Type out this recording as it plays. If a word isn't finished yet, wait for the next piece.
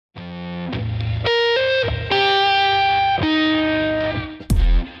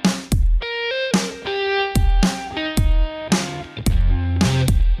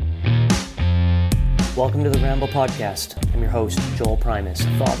Welcome to the Ramble Podcast. I'm your host, Joel Primus,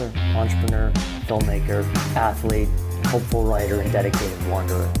 father, entrepreneur, filmmaker, athlete, hopeful writer, and dedicated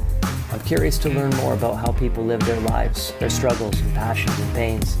wanderer. I'm curious to learn more about how people live their lives, their struggles and passions and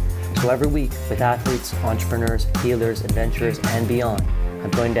pains. So every week, with athletes, entrepreneurs, healers, adventurers, and beyond,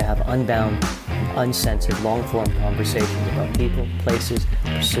 I'm going to have unbound and uncensored long-form conversations about people, places,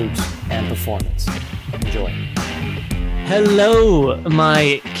 pursuits, and performance. Enjoy. Hello,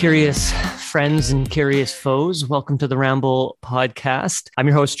 my curious friends and curious foes. Welcome to the Ramble Podcast. I'm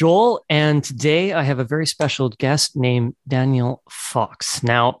your host, Joel, and today I have a very special guest named Daniel Fox.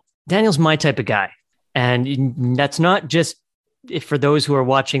 Now, Daniel's my type of guy, and that's not just for those who are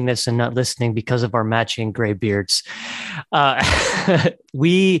watching this and not listening because of our matching gray beards.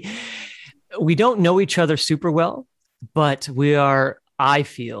 We don't know each other super well, but we are, I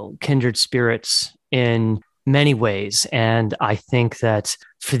feel, kindred spirits in many ways. And I think that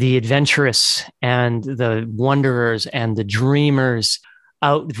for the adventurous and the wanderers and the dreamers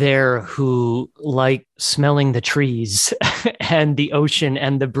out there who like smelling the trees and the ocean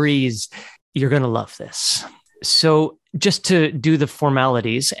and the breeze, you're going to love this. So just to do the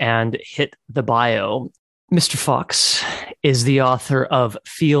formalities and hit the bio, Mr. Fox is the author of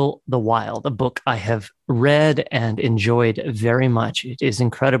Feel the Wild, a book I have read and enjoyed very much. It is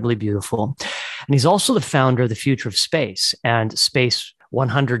incredibly beautiful. And he's also the founder of the Future of Space and Space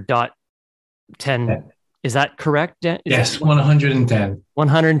 100.10. Is that correct? Yes, 110.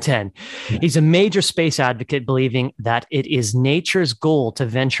 110. He's a major space advocate, believing that it is nature's goal to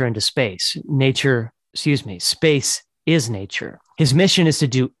venture into space. Space is nature. His mission is to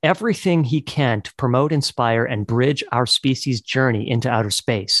do everything he can to promote, inspire, and bridge our species' journey into outer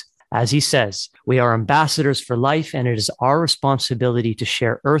space. As he says, we are ambassadors for life, and it is our responsibility to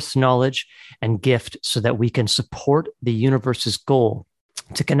share Earth's knowledge and gift so that we can support the universe's goal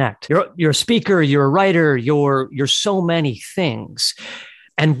to connect. You're a speaker, you're a writer, you're so many things.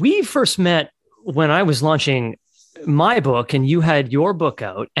 And we first met when I was launching my book and you had your book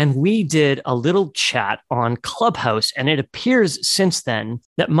out, and we did a little chat on Clubhouse, and it appears since then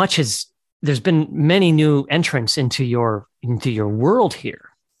that there's been many new entrants into your world here,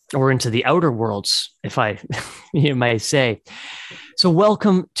 or into the outer worlds, if you might say. So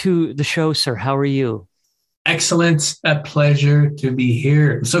welcome to the show, sir. How are you? Excellent. A pleasure to be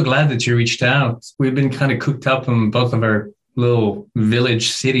here. I'm so glad that you reached out. We've been kind of cooped up in both of our little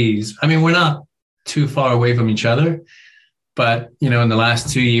village cities. I mean, we're not too far away from each other, but in the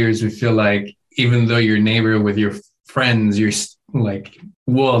last 2 years, we feel like even though you're neighbor with your friends, you're like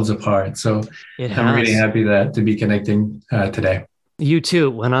worlds apart. So I'm really happy to be connecting today. You too.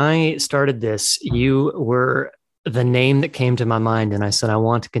 When I started this, you were the name that came to my mind, and I said, I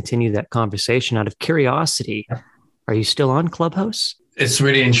want to continue that conversation out of curiosity. Are you still on Clubhouse? It's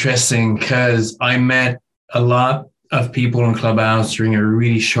really interesting because I met a lot of people in Clubhouse during a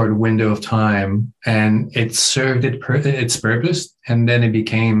really short window of time, and it served its purpose. And then it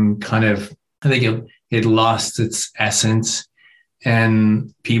became kind of, I think it lost its essence,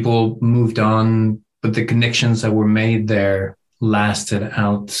 and people moved on, but the connections that were made there lasted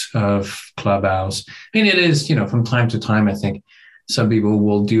out of Clubhouse. I mean, it is, from time to time, I think some people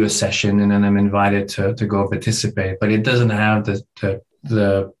will do a session and then I'm invited to go participate, but it doesn't have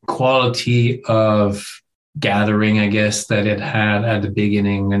the quality of gathering, I guess, that it had at the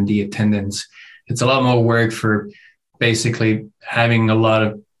beginning, and the attendance. It's a lot more work for basically having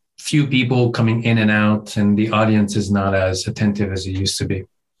few people coming in and out, and the audience is not as attentive as it used to be.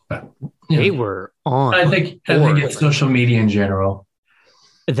 But they were on. I think it's social media in general.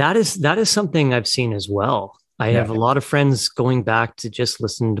 That is something I've seen as well. I have a lot of friends going back to just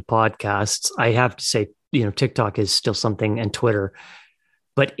listen to podcasts. I have to say, TikTok is still something, and Twitter,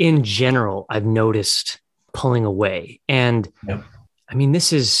 but in general, I've noticed pulling away. And I mean,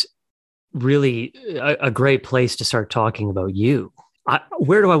 this is really a great place to start talking about you.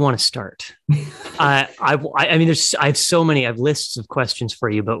 Where do I want to start? I mean, I have lists of questions for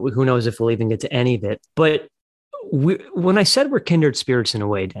you, but who knows if we'll even get to any of it. But when I said we're kindred spirits in a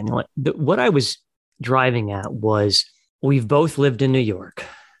way, Daniel, what I was driving at was we've both lived in New York,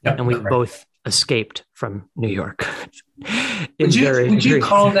 and we've both escaped from New York. Would you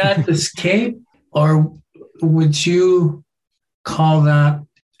call that escape, or would you call that?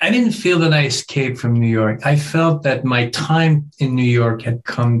 I didn't feel that I escaped from New York. I felt that my time in New York had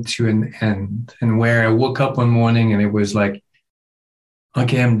come to an end, and where I woke up one morning and it was like,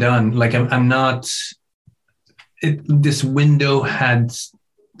 okay, I'm done. Like I'm not, this window had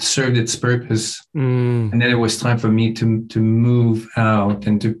served its purpose. And then it was time for me to move out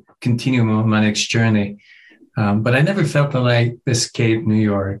and to continue my next journey. But I never felt that I escaped New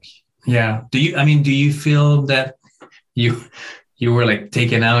York. Yeah. Do you feel that you you were like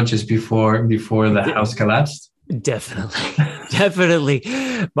taken out just before the house collapsed? Definitely. Definitely.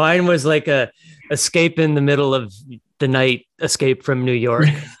 Mine was like a escape in the middle of the night, escape from New York,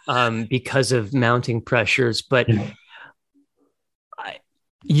 because of mounting pressures. But Yeah. I,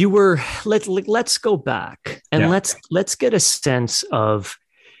 you were, let's go back and Yeah. let's get a sense of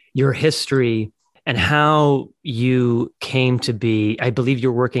your history and how you came to be. I believe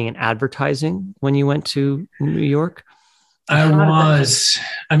you're working in advertising when you went to New York. I How did that? was,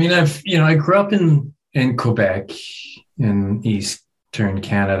 I grew up in Quebec in Eastern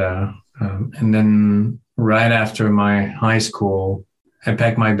Canada. And then right after my high school, I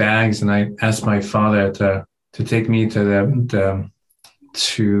packed my bags and I asked my father to take me to the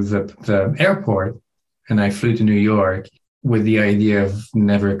airport. And I flew to New York with the idea of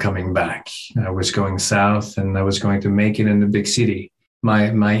never coming back. I was going south and I was going to make it in the big city.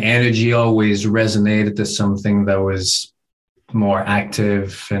 My energy always resonated to something that was more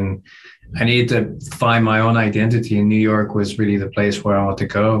active, and I needed to find my own identity. And New York was really the place where I want to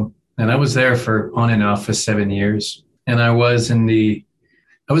go. And I was there for on and off for 7 years. And I was the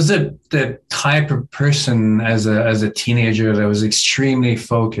type of person as a teenager that was extremely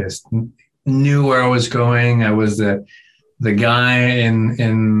focused, knew where I was going. I was the guy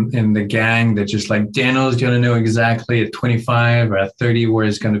in the gang that just like Daniel's going to know exactly at 25 or at 30 where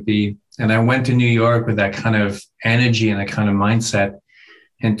it's going to be. And I went to New York with that kind of energy and that kind of mindset.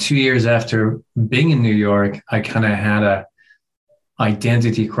 And 2 years after being in New York, I kind of had a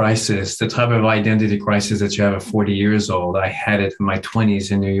identity crisis, the type of identity crisis that you have at 40 years old. I had it in my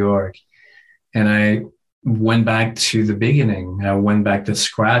 20s in New York. And I went back to the beginning. I went back to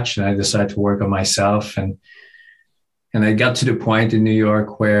scratch and I decided to work on myself. And I got to the point in New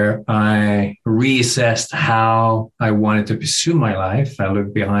York where I reassessed how I wanted to pursue my life. I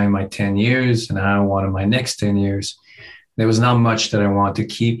looked behind my 10 years and how I wanted my next 10 years. There was not much that I wanted to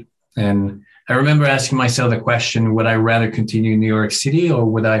keep. And I remember asking myself the question, would I rather continue in New York City or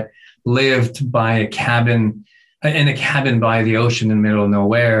would I lived by a cabin by the ocean in the middle of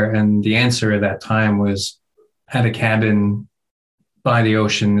nowhere? And the answer at that time was at a cabin by the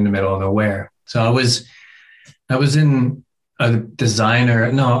ocean in the middle of nowhere. So I was in a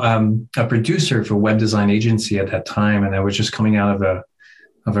producer for a web design agency at that time, and I was just coming out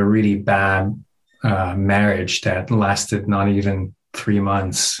of a really bad marriage that lasted not even 3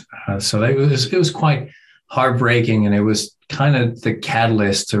 months. So it was quite heartbreaking, and it was kind of the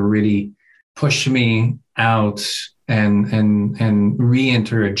catalyst to really push me out and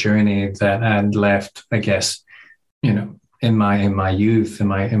re-enter a journey that I'd left, I guess, in my youth, in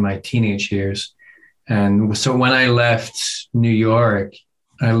my teenage years. And so when I left New York,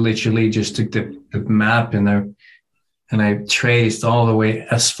 I literally just took the map and I traced all the way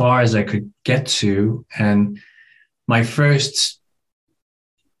as far as I could get to. And my first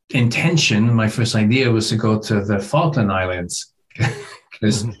intention, my first idea was to go to the Falkland Islands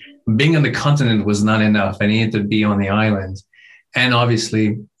because being on the continent was not enough. I needed to be on the islands. And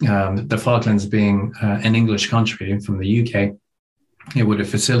obviously, the Falklands being an English country from the UK, it would have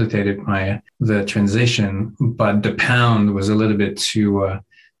facilitated the transition, but the pound was a little bit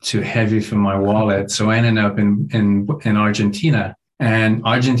too heavy for my wallet. So I ended up in Argentina, and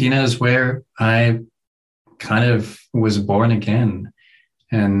Argentina is where I kind of was born again.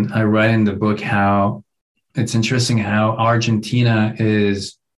 And I write in the book how it's interesting how Argentina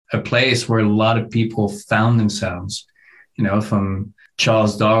is a place where a lot of people found themselves, from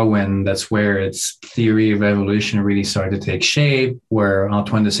Charles Darwin, that's where its theory of evolution really started to take shape, where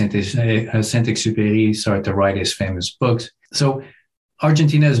Antoine de Saint-Exupéry started to write his famous books. So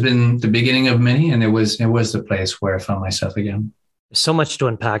Argentina has been the beginning of many, and it was the place where I found myself again. So much to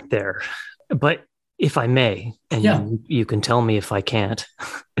unpack there. But if I may, and yeah. you can tell me if I can't.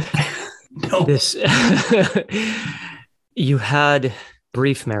 No. You had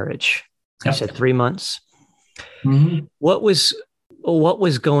brief marriage. Yep. You said 3 months. Mm-hmm. What was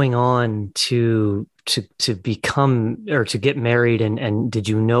going on to become or to get married, and did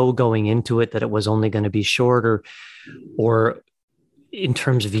you know going into it that it was only going to be short, or in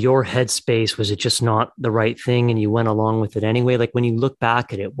terms of your headspace, was it just not the right thing and you went along with it anyway? Like when you look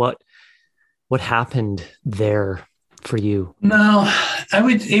back at it, what happened there for you? No, I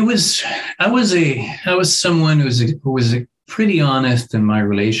was someone who was pretty honest in my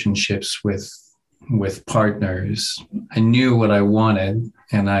relationships with partners. I knew what I wanted,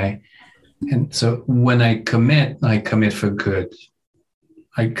 and so when I commit for good.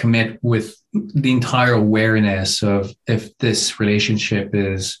 I commit with the entire awareness of if this relationship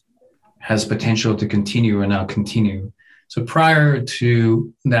has potential to continue or not continue. So prior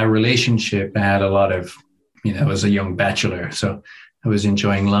to that relationship, I had a lot of, I was a young bachelor, so I was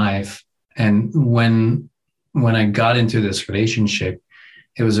enjoying life. And when I got into this relationship,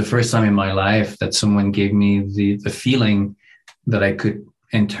 it was the first time in my life that someone gave me the feeling that I could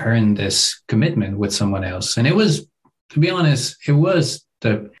enter this commitment with someone else. And it was, to be honest, it was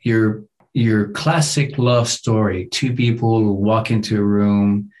your classic love story. Two people walk into a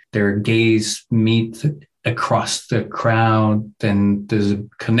room, their gaze meet across the crowd, then there's a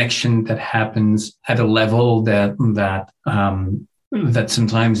connection that happens at a level that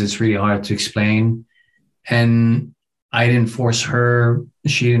sometimes it's really hard to explain. And I didn't force her,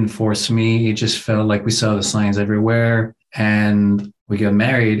 she didn't force me. It just felt like we saw the signs everywhere, and we got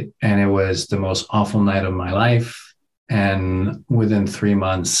married, and it was the most awful night of my life. And within 3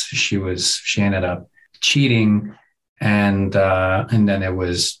 months, she ended up cheating, and then it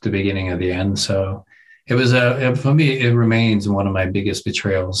was the beginning of the end. So it was for me, it remains one of my biggest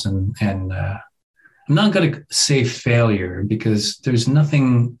betrayals. And I'm not going to say failure, because there's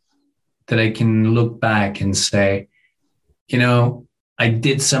nothing that I can look back and say, I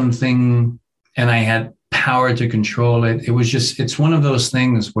did something and I had power to control it. It's one of those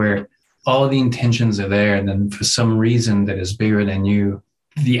things where all the intentions are there, and then for some reason that is bigger than you,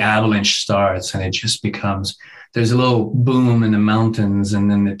 the avalanche starts, and it just becomes, there's a little boom in the mountains, and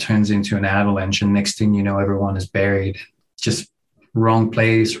then it turns into an avalanche, and next thing you know, everyone is buried. Just wrong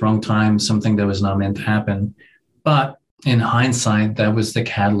place, wrong time, something that was not meant to happen. But in hindsight, that was the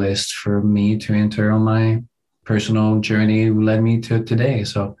catalyst for me to enter on my personal journey, who led me to today.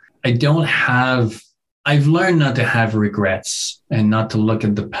 So I've learned not to have regrets and not to look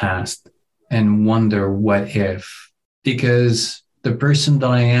at the past and wonder what if, because the person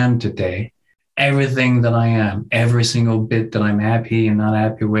that I am today, everything that I am, every single bit that I'm happy and not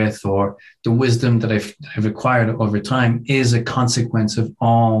happy with, or the wisdom that I've acquired over time, is a consequence of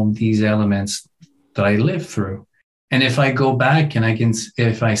all these elements that I lived through. And if I go back and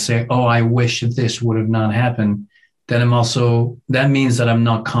if I say, oh, I wish this would have not happened, then that means that I'm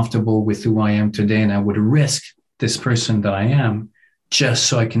not comfortable with who I am today. And I would risk this person that I am just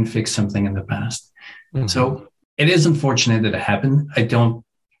so I can fix something in the past. Mm-hmm. So it is unfortunate that it happened. I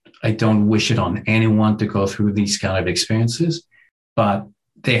don't wish it on anyone to go through these kind of experiences, but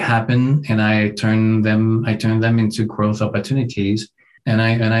they happen, and I turn them into growth opportunities. And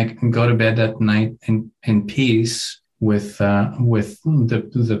I can go to bed at night in peace with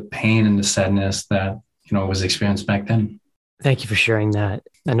the pain and the sadness that was experienced back then. Thank you for sharing that.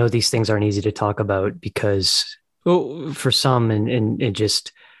 I know these things aren't easy to talk about, because for some, and it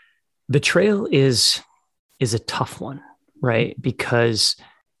just, betrayal is a tough one, right? Because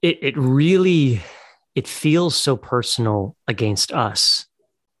it really feels so personal against us,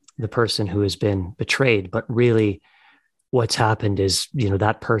 the person who has been betrayed, but really what's happened is,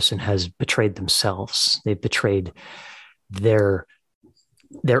 that person has betrayed themselves. They've betrayed their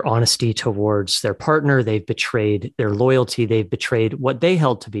honesty towards their partner. They've betrayed their loyalty. They've betrayed what they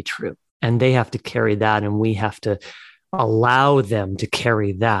held to be true. And they have to carry that. And we have to allow them to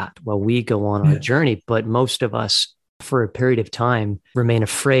carry that while we go on our journey. But most of us, for a period of time, remain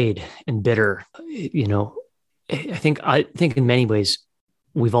afraid and bitter. I think in many ways,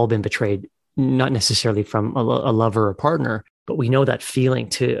 we've all been betrayed, not necessarily from a lover or partner, but we know that feeling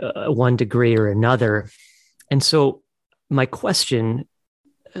to one degree or another. And so my question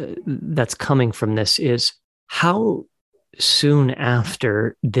that's coming from this is, how soon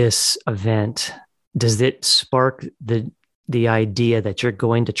after this event does it spark the idea that you're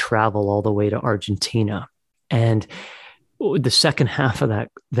going to travel all the way to Argentina? And the second half of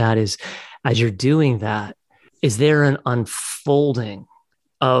that is, as you're doing that, is there an unfolding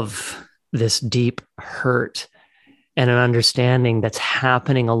of this deep hurt and an understanding that's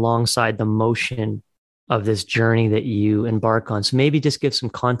happening alongside the motion of this journey that you embark on? So maybe just give some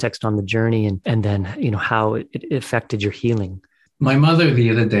context on the journey and then, how it affected your healing. My mother the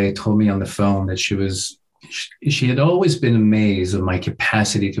other day told me on the phone that she had always been amazed at my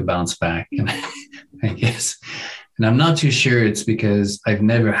capacity to bounce back. And I guess, and I'm not too sure it's because I've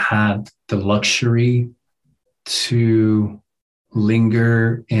never had the luxury to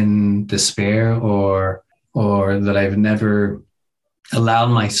linger in despair, or that I've never allowed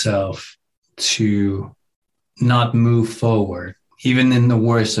myself to not move forward, even in the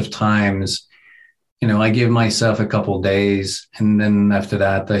worst of times. I give myself a couple of days, and then after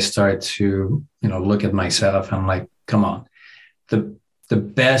that, I start to, look at myself. I'm like, come on, the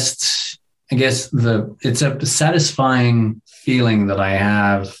best, I guess it's a satisfying feeling that I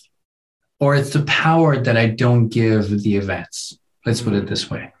have, or it's the power that I don't give the events. Let's put it this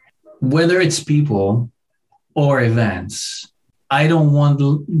way. Whether it's people, or events. I don't want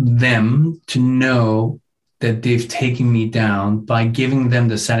them to know that they've taken me down by giving them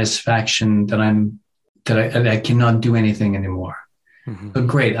the satisfaction that I cannot do anything anymore. Mm-hmm. But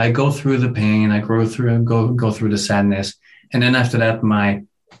great, I go through the pain, I go through the sadness, and then after that, my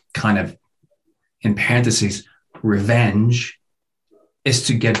kind of, in parentheses, revenge is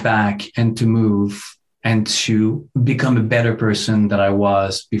to get back and to move and to become a better person than I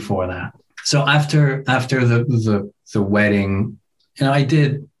was before that. So after the wedding, I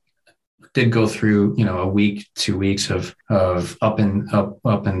did go through, a week, 2 weeks of up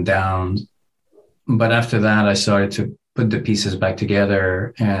and down. But after that, I started to put the pieces back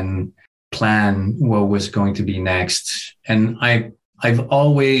together and plan what was going to be next. And I've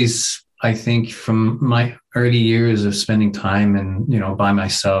always, I think, from my early years of spending time and, by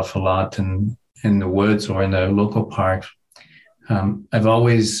myself a lot and in the woods or in the local park, I've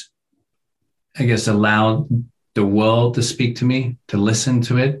always, I guess, allowed the world to speak to me, to listen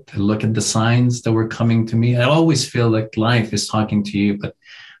to it, to look at the signs that were coming to me. I always feel like life is talking to you, but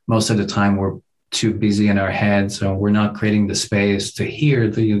most of the time we're too busy in our heads, so we're not creating the space to hear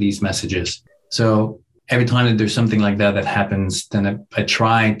these messages. So every time that there's something like that happens, then I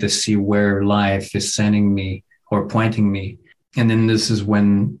try to see where life is sending me or pointing me. And then this is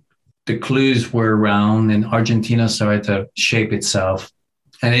when the clues were around and Argentina started to shape itself.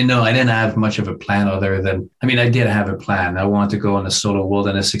 And I didn't have much of a plan other than, I did have a plan. I wanted to go on a solo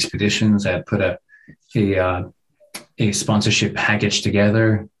wilderness expeditions. I had put a sponsorship package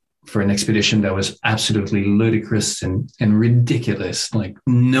together for an expedition that was absolutely ludicrous and ridiculous. Like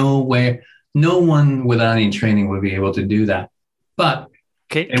no one without any training would be able to do that. But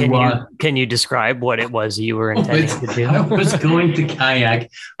can you describe what it was you were intending to do? I was going to kayak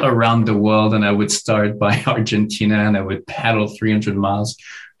around the world, and I would start by Argentina, and I would paddle 300 miles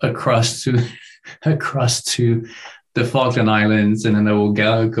across to the Falkland Islands, and then I will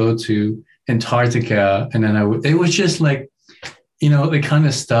go to Antarctica, and then it was just like, the kind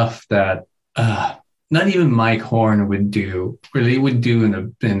of stuff that not even Mike Horn would do. Really, would do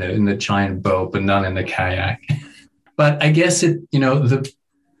in the giant boat, but not in the kayak. But I guess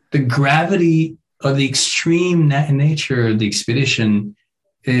the gravity or the extreme nature of the expedition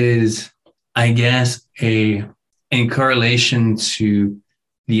is, I guess, in correlation to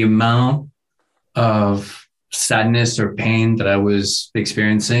the amount of sadness or pain that I was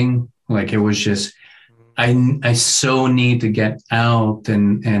experiencing. Like it was just, I so need to get out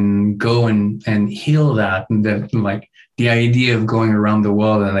and go and heal that. And that, like, the idea of going around the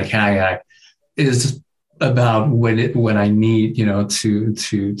world in a kayak is about what I need,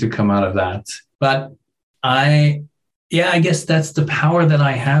 to come out of that. But I guess that's the power that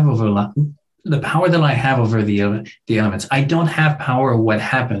I have over the elements. I don't have power over what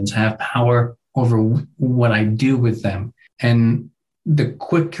happens. I have power over what I do with them. And the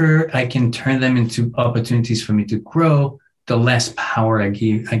quicker I can turn them into opportunities for me to grow, the less power I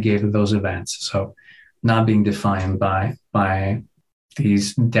gave those events. So not being defined by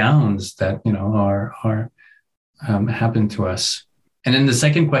these downs that, are happen to us. And then the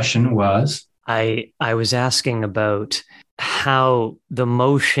second question was, I was asking about how the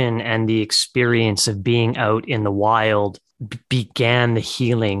motion and the experience of being out in the wild began the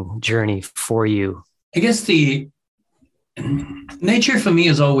healing journey for you. I guess the nature for me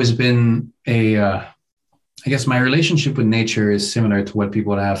has always been I guess my relationship with nature is similar to what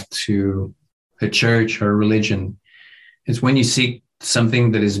people have to a church or religion. It's when you seek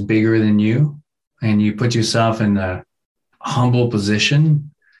something that is bigger than you and you put yourself in a humble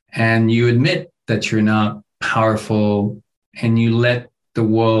position and you admit that you're not powerful and you let the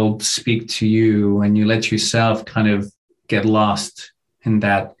world speak to you and you let yourself kind of get lost in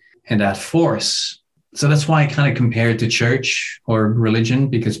that force. So that's why I kind of compare it to church or religion,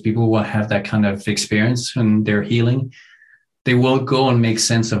 because people will have that kind of experience and they're healing. They will go and make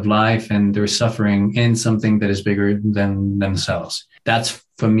sense of life and their suffering in something that is bigger than themselves. That's,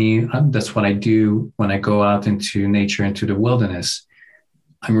 for me, that's what I do when I go out into nature, into the wilderness.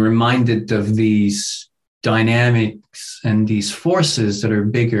 I'm reminded of these dynamics and these forces that are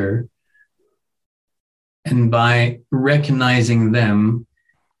bigger. And by recognizing them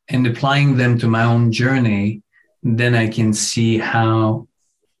and applying them to my own journey, then I can see how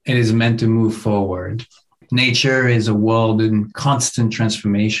it is meant to move forward. Nature is a world in constant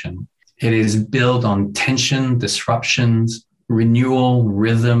transformation. It is built on tension, disruptions, renewal,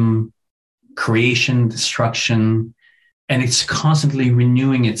 rhythm, creation, destruction, and it's constantly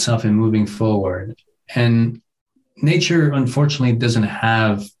renewing itself and moving forward. And nature, unfortunately,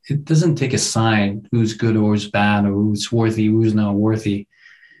 doesn't take a side who's good or who's bad or who's worthy, who's not worthy.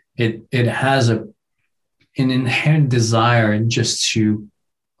 It has an inherent desire just to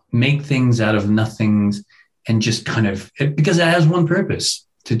make things out of nothings and just kind of, because it has one purpose,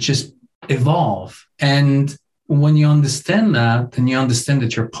 to just evolve. And when you understand that, and you understand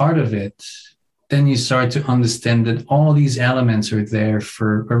that you're part of it, then you start to understand that all these elements are there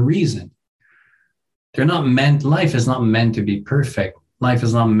for a reason. They're not meant, life is not meant to be perfect. Life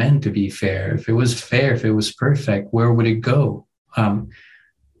is not meant to be fair. If it was fair, if it was perfect, where would it go?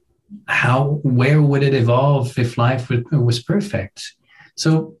 Where would it evolve if life was perfect?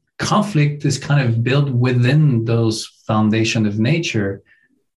 So conflict is kind of built within those foundations of nature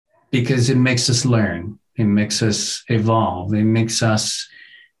because it makes us learn. It makes us evolve. It makes us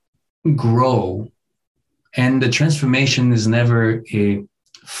grow. And the transformation is never a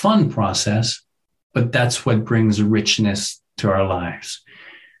fun process, but that's what brings richness to our lives.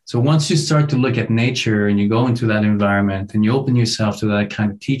 So once you start to look at nature and you go into that environment and you open yourself to that kind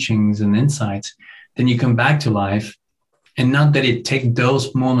of teachings and insights, then you come back to life. And not that it takes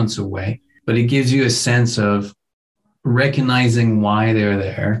those moments away, but it gives you a sense of recognizing why they're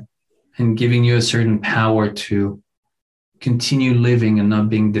there and giving you a certain power to continue living and not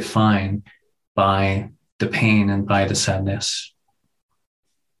being defined by the pain and by the sadness.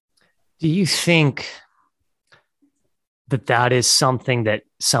 Do you think that is something that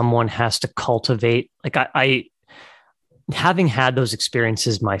someone has to cultivate? Like I having had those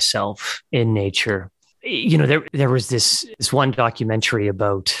experiences myself in nature, you know, there was this one documentary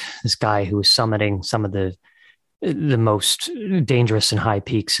about this guy who was summiting some of the most dangerous and high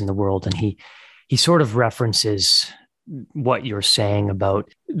peaks in the world. And he sort of references what you're saying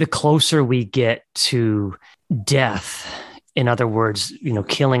about the closer we get to death. In other words, you know,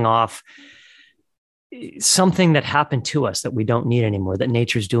 killing off something that happened to us that we don't need anymore, that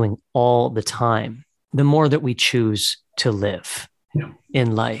nature's doing all the time, the more that we choose to live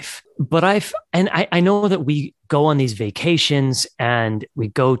in life. But I know that we go on these vacations and we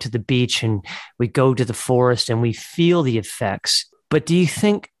go to the beach and we go to the forest and we feel the effects. But do you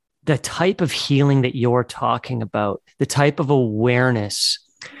think the type of healing that you're talking about, the type of awareness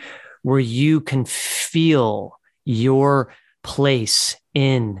where you can feel your place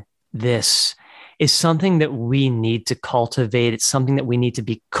in this, is something that we need to cultivate? It's something that we need to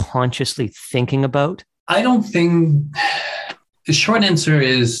be consciously thinking about? I don't think, the short answer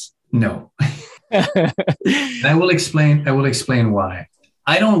is no. And I will explain why.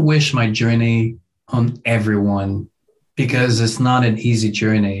 I don't wish my journey on everyone because it's not an easy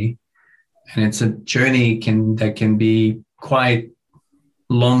journey. And it's a journey that can be quite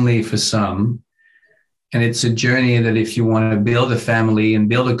lonely for some. And it's a journey that if you want to build a family and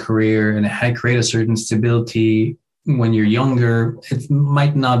build a career and create a certain stability when you're younger, it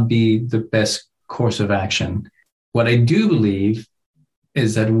might not be the best course of action. What I do believe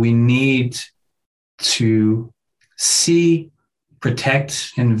is that we need to see,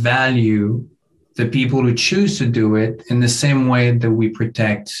 protect, and value the people who choose to do it in the same way that we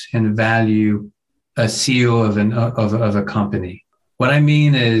protect and value a CEO of a company. What I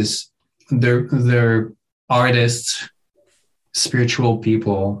mean is they're artists, spiritual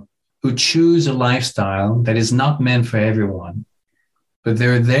people who choose a lifestyle that is not meant for everyone, but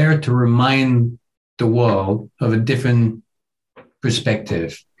they're there to remind the world of a different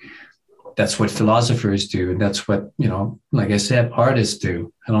perspective. That's what philosophers do. That's what, like I said, artists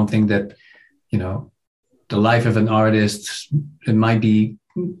do. I don't think that, the life of an artist, it might be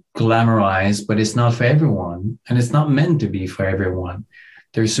glamorized, but it's not for everyone. And it's not meant to be for everyone.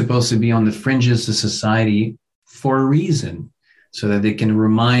 They're supposed to be on the fringes of society for a reason, so that they can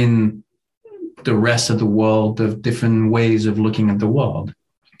remind the rest of the world of different ways of looking at the world.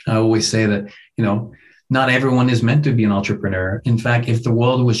 I always say that, not everyone is meant to be an entrepreneur. In fact, if the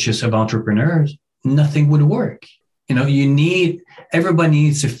world was just of entrepreneurs, nothing would work. Everybody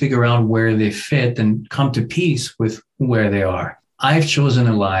needs to figure out where they fit and come to peace with where they are. I've chosen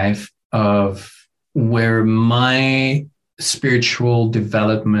a life of where my spiritual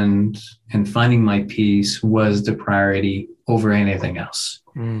development and finding my peace was the priority over anything else.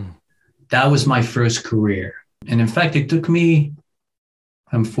 That was my first career. And in fact, it took me,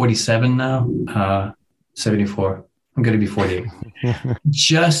 I'm 47 now, 74. I'm going to be 48.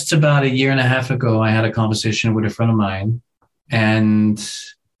 Just about a year and a half ago, I had a conversation with a friend of mine, and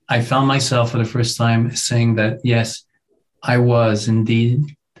I found myself for the first time saying that, yes, I was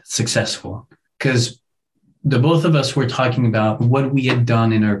indeed successful, because the both of us were talking about what we had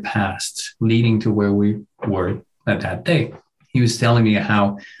done in our past, leading to where we were at that day. He was telling me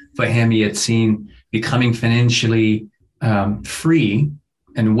how for him, he had seen becoming financially free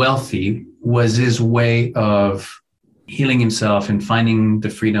and wealthy was his way of healing himself and finding the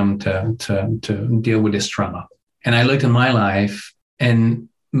freedom to deal with his trauma. And I looked at my life, and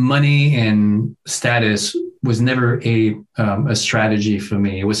money and status was never a strategy for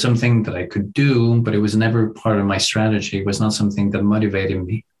me. It was something that I could do, but it was never part of my strategy. It was not something that motivated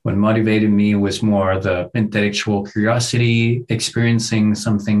me. What motivated me was more the intellectual curiosity, experiencing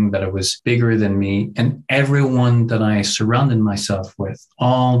something that was bigger than me. And everyone that I surrounded myself with,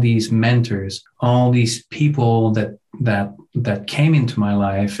 all these mentors, all these people that came into my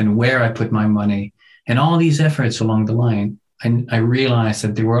life, and where I put my money, and all these efforts along the line, I realized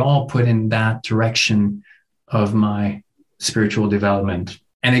that they were all put in that direction of my spiritual development.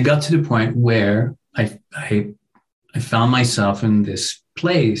 And it got to the point where I found myself in this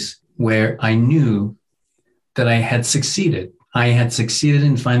place where I knew that I had succeeded. I had succeeded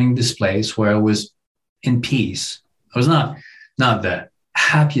in finding this place where I was in peace. I was not the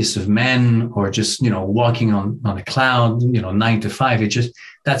happiest of men, or just, walking on a cloud, 9 to 5. I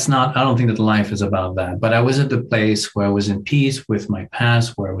don't think that life is about that. But I was at the place where I was in peace with my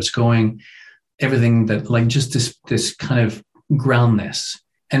past, where I was going, everything that, like, just this kind of groundness.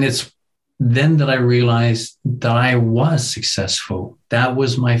 And it's then that I realized that I was successful. That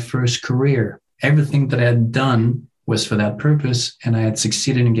was my first career. Everything that I had done was for that purpose, and I had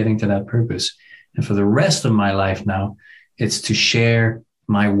succeeded in getting to that purpose. And for the rest of my life now, it's to share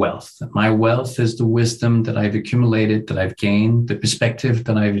my wealth. My wealth is the wisdom that I've accumulated, that I've gained, the perspective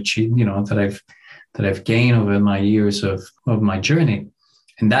that I've achieved, that I've gained over my years of my journey.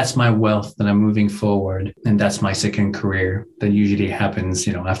 And that's my wealth that I'm moving forward. And that's my second career that usually happens,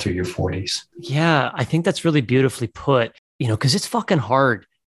 after your 40s. Yeah, I think that's really beautifully put, because it's fucking hard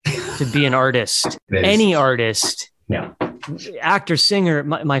to be an artist, any artist. Yeah. Actor, singer.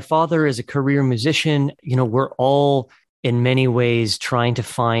 My father is a career musician. We're all in many ways trying to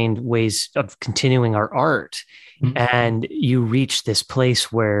find ways of continuing our art. Mm-hmm. And you reach this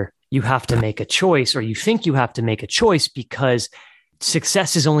place where you have to make a choice, or you think you have to make a choice, because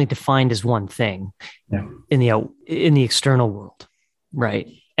success is only defined as one thing in the external world, right?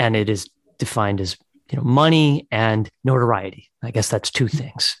 And it is defined as money and notoriety. I guess that's two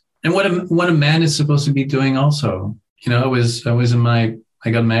things. And what a man is supposed to be doing also. I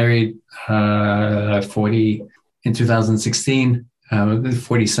got married 40 in 2016,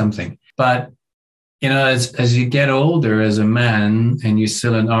 40 something. But as you get older as a man, and you're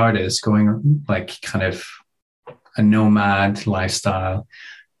still an artist going like kind of a nomad lifestyle,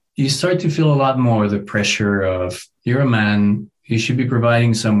 you start to feel a lot more the pressure of, you're a man, you should be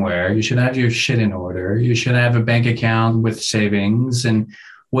providing somewhere, you should have your shit in order, you should have a bank account with savings, and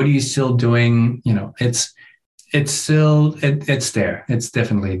what are you still doing? It's there. It's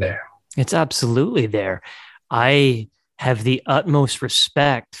definitely there. It's absolutely there. I have the utmost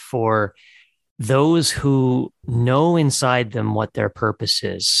respect for those who know inside them what their purpose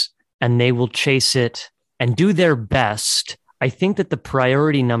is, and they will chase it and do their best. I think that the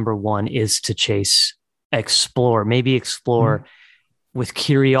priority number one is to explore with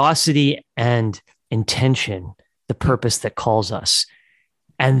curiosity and intention, the purpose that calls us,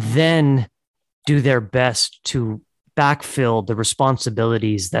 and then do their best to backfill the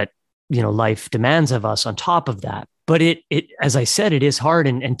responsibilities that, life demands of us on top of that. But it, as I said, it is hard.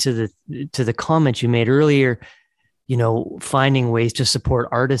 And to the comment you made earlier, finding ways to support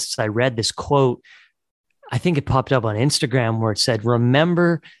artists. I read this quote, I think it popped up on Instagram, where it said,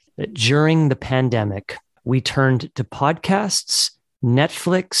 remember that during the pandemic, we turned to podcasts,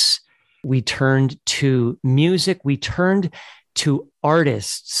 Netflix, we turned to music, we turned to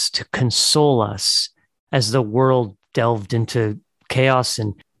artists to console us as the world delved into chaos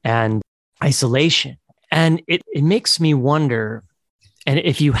and isolation. And it makes me wonder, and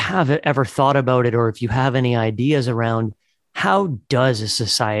if you have ever thought about it, or if you have any ideas around, how does a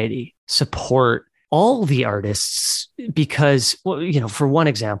society support all the artists? Because, for one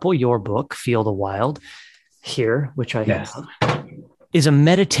example, your book, Feel the Wild, here, which I have, is a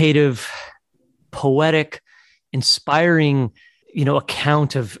meditative, poetic, inspiring,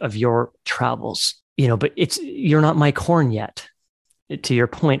 account of your travels, but you're not Mike Horn yet, to your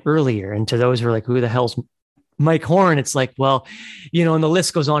point earlier. And to those who are like, who the hell's Mike Horn? It's like, well, and the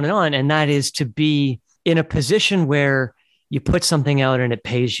list goes on. And that is to be in a position where you put something out and it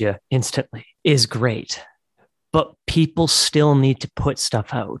pays you instantly is great, but people still need to put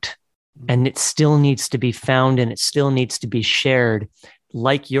stuff out, and it still needs to be found, and it still needs to be shared,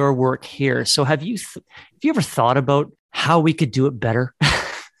 like your work here. So have you ever thought about how we could do it better?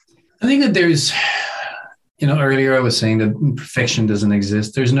 I think that there's, earlier I was saying that perfection doesn't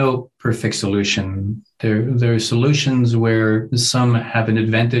exist. There's no perfect solution. There are solutions where some have an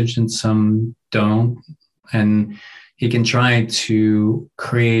advantage and some don't. And, he can try to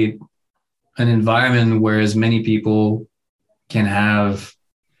create an environment where as many people can have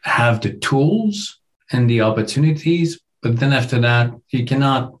the tools and the opportunities. But then after that, he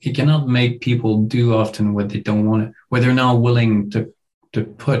cannot make people do often what they don't want to, what they're not willing to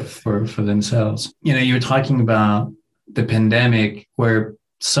put for themselves. You know, you're talking about the pandemic where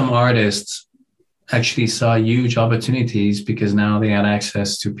some artists actually saw huge opportunities because now they had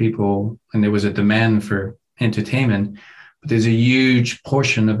access to people and there was a demand for entertainment. But there's a huge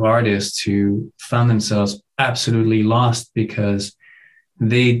portion of artists who found themselves absolutely lost because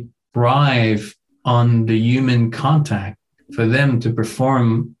they thrive on the human contact. For them to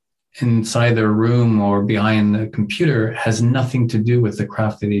perform inside their room or behind the computer has nothing to do with the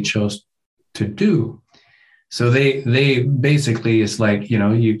craft that they chose to do. So they basically, it's like, you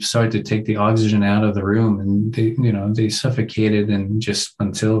know, you start to take the oxygen out of the room and they suffocated and just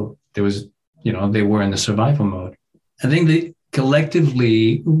until there was, you know, they were in the survival mode. I think that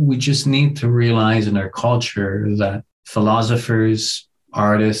collectively, we just need to realize in our culture that philosophers,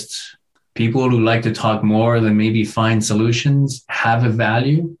 artists, people who like to talk more than maybe find solutions have a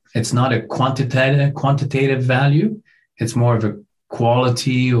value. It's not a quantitative value. It's more of a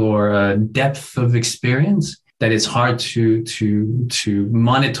quality or a depth of experience that is hard to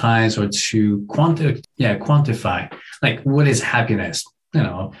monetize or to quantify. Like, what is happiness? You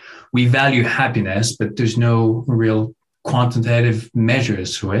know, we value happiness, but there's no real quantitative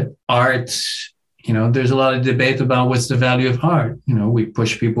measures to it. Art, you know, there's a lot of debate about what's the value of art. You know, we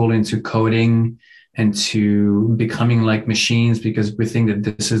push people into coding and to becoming like machines because we think that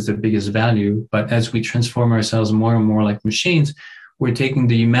this is the biggest value. But as we transform ourselves more and more like machines, we're taking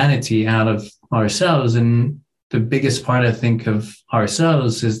the humanity out of ourselves. And the biggest part, I think, of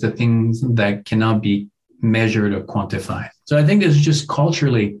ourselves is the things that cannot be measured or quantified. So I think it's just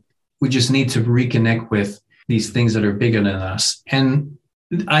culturally, we just need to reconnect with these things that are bigger than us. And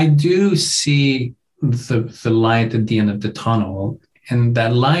I do see the light at the end of the tunnel, and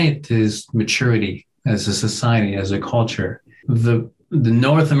that light is maturity as a society, as a culture. The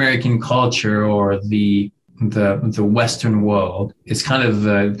North American culture or the Western world is kind of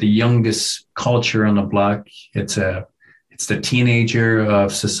the youngest culture on the block. It's the teenager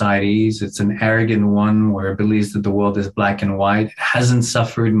of societies. It's an arrogant one where it believes that the world is black and white. It hasn't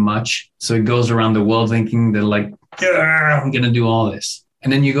suffered much, so it goes around the world thinking that like, I'm going to do all this.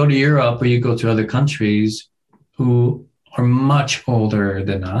 And then you go to Europe or you go to other countries who are much older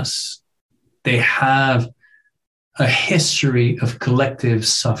than us. They have a history of collective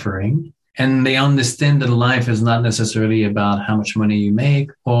suffering, and they understand that life is not necessarily about how much money you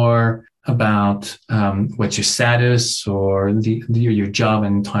make or about what's your status or your job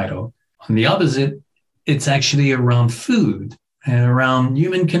and title. On the opposite, it's actually around food and around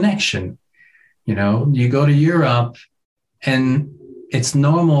human connection. You know, you go to Europe and it's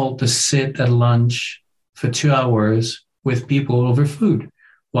normal to sit at lunch for 2 hours with people over food.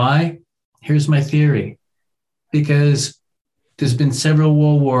 Why? Here's my theory. Because there's been several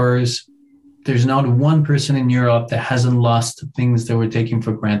world wars. There's not one person in Europe that hasn't lost things that were taken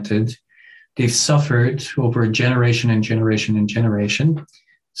for granted. They've suffered over generation and generation and generation.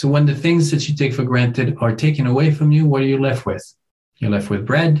 So when the things that you take for granted are taken away from you, what are you left with? You're left with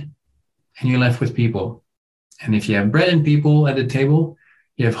bread and you're left with people. And if you have bread and people at the table,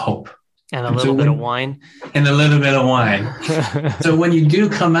 you have hope. And a little bit of wine. And a little bit of wine. So when you do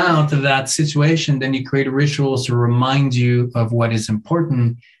come out of that situation, then you create rituals to remind you of what is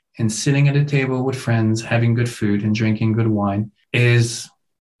important. And sitting at a table with friends, having good food and drinking good wine is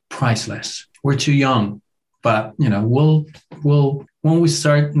priceless. We're too young, but you know, we'll when we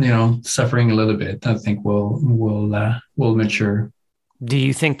start, you know, suffering a little bit, I think we'll mature. Do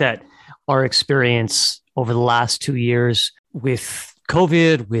you think that our experience over the last 2 years with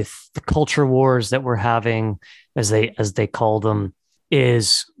COVID, with the culture wars that we're having, as they call them,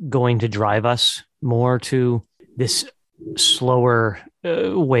 is going to drive us more to this slower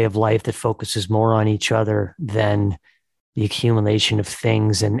way of life that focuses more on each other than the accumulation of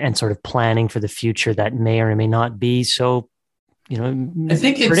things and sort of planning for the future that may or may not be so, you know, I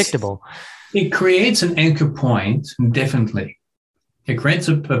think predictable. It creates an anchor point, definitely. It creates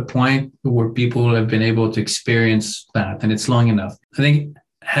a point where people have been able to experience that, and it's long enough. I think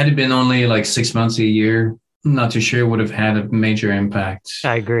had it been only like 6 months, a year, I'm not too sure it would have had a major impact.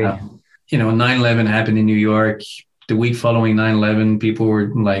 I agree. 9/11 happened in New York. The week following 9/11, people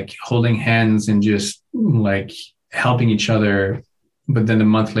were like holding hands and just like helping each other. But then a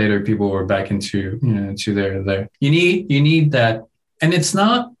month later, people were back into their. You need that, and it's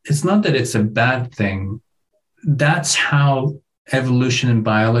not that it's a bad thing. That's how evolution and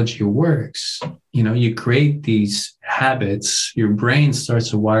biology works. You know, you create these habits, your brain starts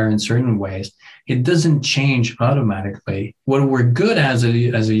to wire in certain ways. It doesn't change automatically. What we're good as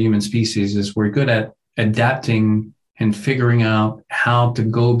a human species is we're good at adapting and figuring out how to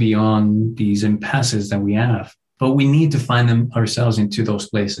go beyond these impasses that we have. But we need to find them ourselves into those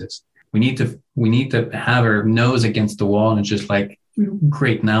places. We need to have our nose against the wall and just like,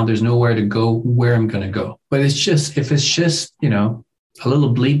 great, now there's nowhere to go where I'm going to go. But if it's just, a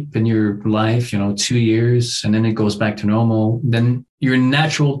little bleep in your life, 2 years, and then it goes back to normal, then your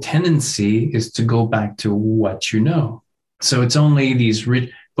natural tendency is to go back to what you know. So it's only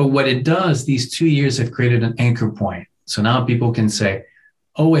but what it does, these 2 years have created an anchor point. So now people can say,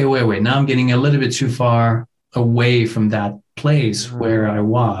 oh, wait, now I'm getting a little bit too far away from that place where I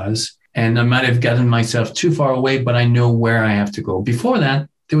was. And I might have gotten myself too far away, but I know where I have to go. Before that,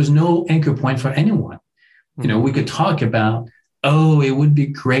 there was no anchor point for anyone. We could talk about, oh, it would be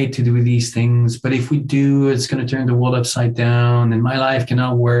great to do these things, but if we do, it's going to turn the world upside down and my life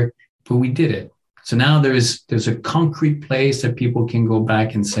cannot work. But we did it. So now there's a concrete place that people can go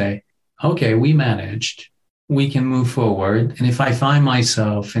back and say, okay, we managed. We can move forward. And if I find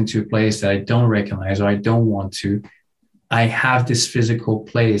myself into a place that I don't recognize or I don't want to, I have this physical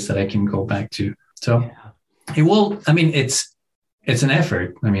place that I can go back to. So it will, it's an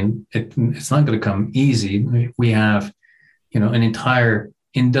effort. It's not going to come easy. We have, an entire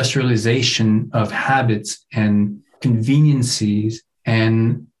industrialization of habits and conveniences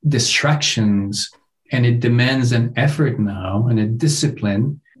and distractions. And it demands an effort now and a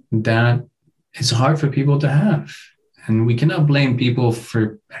discipline that is hard for people to have. And we cannot blame people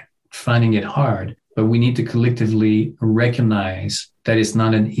for finding it hard, but we need to collectively recognize that it's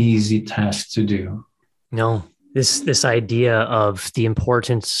not an easy task to do. No, this idea of the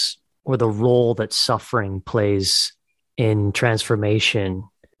importance or the role that suffering plays in transformation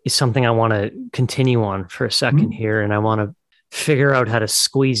is something I want to continue on for a second here. And I want to figure out how to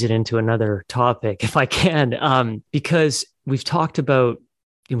squeeze it into another topic if I can, because we've talked about,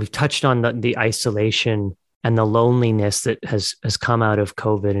 we've touched on the isolation and the loneliness that has come out of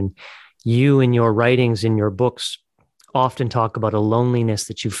COVID. And you in your writings, in your books, often talk about a loneliness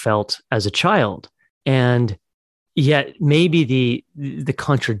that you felt as a child. And yet maybe the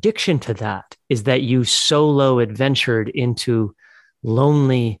contradiction to that is that you solo adventured into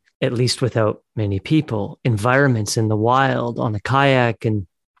lonely, at least without many people, environments in the wild, on a kayak and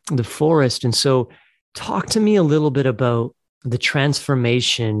the forest. And so talk to me a little bit about the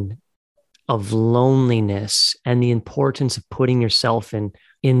transformation of loneliness and the importance of putting yourself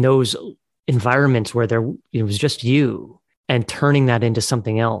in those environments where it was just you and turning that into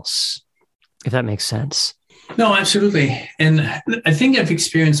something else, if that makes sense. No, absolutely. And I think I've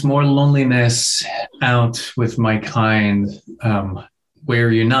experienced more loneliness out with my kind,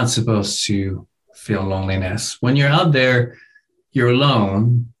 where you're not supposed to feel loneliness. When you're out there, you're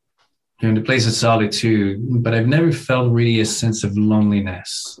alone, you're in a place of solitude, but I've never felt really a sense of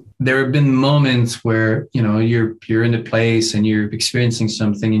loneliness. There have been moments where, you're in a place and you're experiencing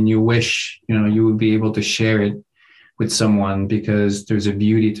something and you wish, you would be able to share it with someone because there's a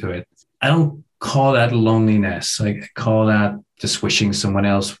beauty to it. I don't call that loneliness. I call that just wishing someone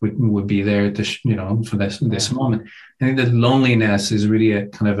else would be there to, for this moment. I think that loneliness is really a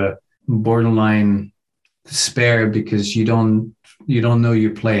kind of a borderline despair because you don't know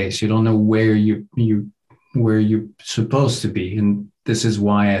your place. You don't know where you're supposed to be. And this is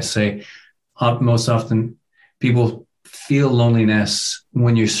why I say most often people feel loneliness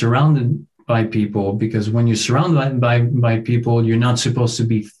when you're surrounded by people, because when you're surrounded by people, you're not supposed to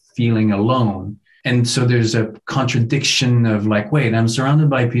be feeling alone. And so there's a contradiction of like, wait, I'm surrounded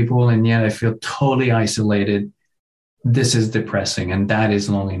by people and yet I feel totally isolated. This is depressing. And that is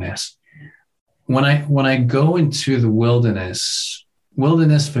loneliness. When I go into the wilderness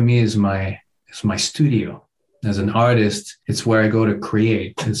for me is my studio. As an artist, it's where I go to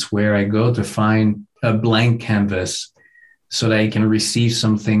create. It's where I go to find a blank canvas so that I can receive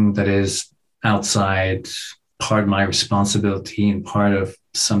something that is outside, part of my responsibility and part of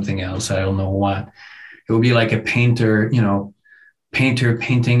something else. I don't know what. It would be like a painter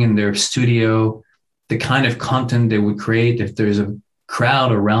painting in their studio. The kind of content they would create if there's a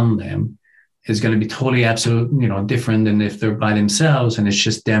crowd around them is going to be totally absolutely, different than if they're by themselves and it's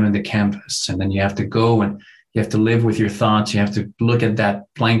just them and the canvas. And then you have to go and you have to live with your thoughts. You have to look at that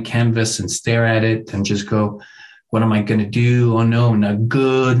blank canvas and stare at it and just go, what am I going to do? Oh no, not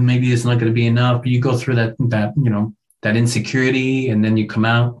good. Maybe it's not going to be enough. You go through that insecurity and then you come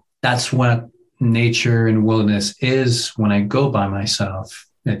out. That's what nature and wilderness is when I go by myself.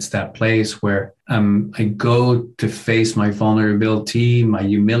 It's that place where I go to face my vulnerability, my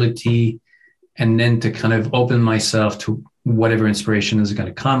humility, and then to kind of open myself to whatever inspiration is going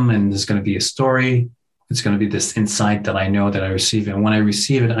to come. And there's going to be a story. It's going to be this insight that I know that I receive. And when I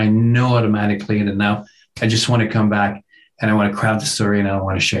receive it, I know automatically that now I just want to come back and I want to craft the story and I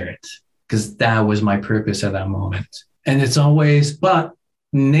want to share it, because that was my purpose at that moment. And it's always, but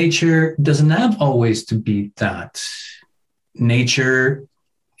nature doesn't have always to be that. Nature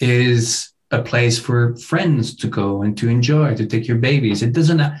is a place for friends to go and to enjoy, to take your babies. It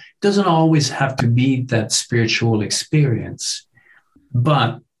doesn't always have to be that spiritual experience,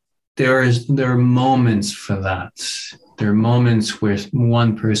 but there are moments for that. There are moments where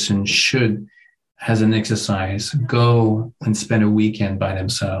one person should, as an exercise, go and spend a weekend by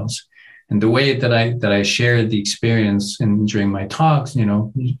themselves. And the way that I share the experience and during my talks,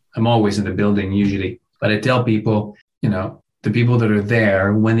 I'm always in the building usually, but I tell people, the people that are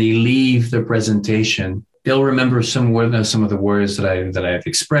there, when they leave the presentation, they'll remember some of the words that I've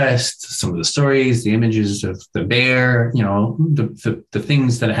expressed, some of the stories, the images of the bear, the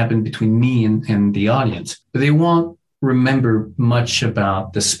things that happened between me and the audience. But they won't remember much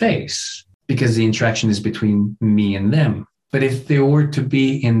about the space because the interaction is between me and them. But if they were to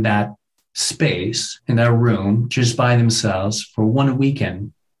be in that space, in that room, just by themselves for one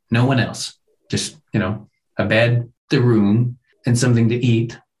weekend, no one else, just, a bed, the room, and something to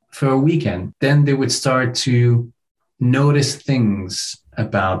eat for a weekend, then they would start to notice things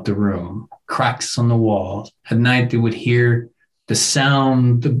about the room, cracks on the wall. At night, they would hear the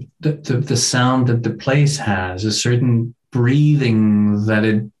sound, the sound that the place has, a certain breathing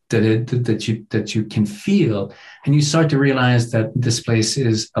that you can feel. And you start to realize that this place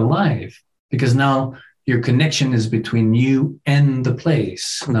is alive, because now your connection is between you and the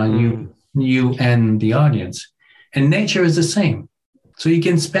place. Now you and the audience. And nature is the same. So you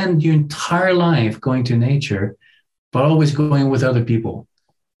can spend your entire life going to nature, but always going with other people.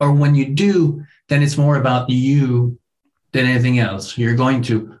 Or when you do, then it's more about you than anything else. You're going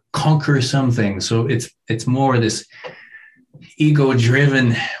to conquer something. So it's more this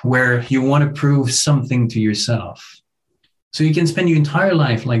ego-driven where you want to prove something to yourself. So you can spend your entire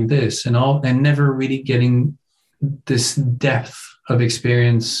life like this and never really getting this depth of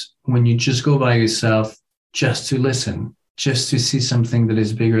experience when you just go by yourself, just to listen, just to see something that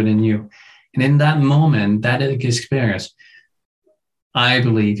is bigger than you. And in that moment, that experience, I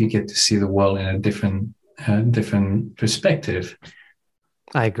believe you get to see the world in a different perspective.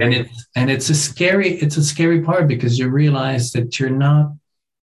 I agree. And it's a scary part, because you realize that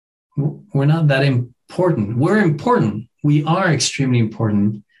we're not that important. We're important. We are extremely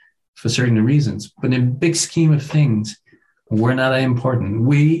important for certain reasons, but in big scheme of things, we're not that important.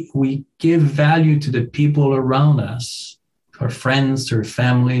 We give value to the people around us, to our friends, to our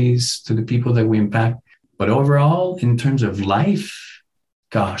families, to the people that we impact. But overall, in terms of life,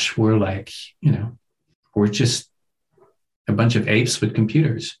 gosh, we're like, we're just a bunch of apes with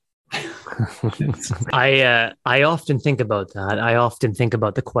computers. I often think about that. I often think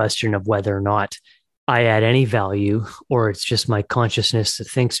about the question of whether or not I add any value, or it's just my consciousness that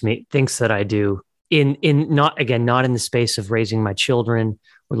thinks that I do. Not in the space of raising my children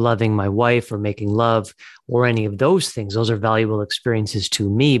or loving my wife or making love or any of those things. Those are valuable experiences to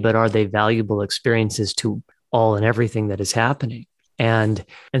me, but are they valuable experiences to all and everything that is happening? And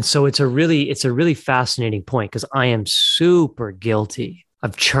so it's a really fascinating point, because I am super guilty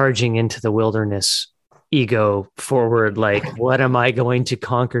of charging into the wilderness ego forward. Like, what am I going to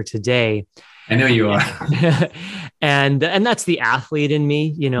conquer today? I know you are. and that's the athlete in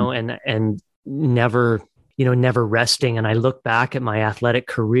me, and never resting. And I look back at my athletic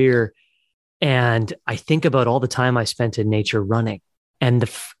career and I think about all the time I spent in nature running, and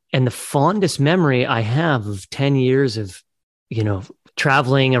the fondest memory I have of 10 years of,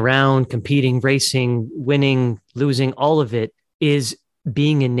 traveling around, competing, racing, winning, losing, all of it is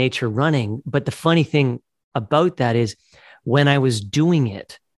being in nature running. But the funny thing about that is, when I was doing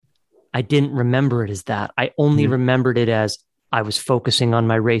it, I didn't remember it as that. I only remembered it as I was focusing on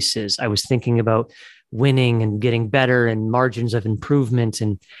my races. I was thinking about winning and getting better and margins of improvement.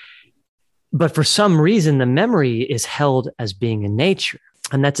 But for some reason, the memory is held as being in nature.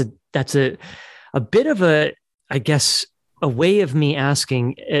 And that's a bit of a way of me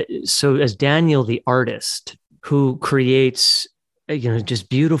asking. So as Daniel, the artist who creates, just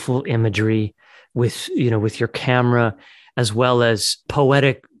beautiful imagery with your camera, as well as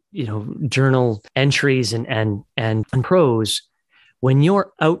poetic, journal entries and prose, when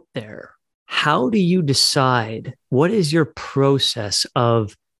you're out there, how do you decide, what is your process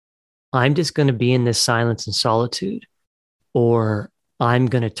of, I'm just going to be in this silence and solitude, or I'm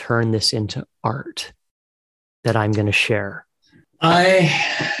going to turn this into art that I'm going to share?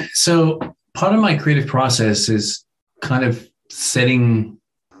 So part of my creative process is kind of setting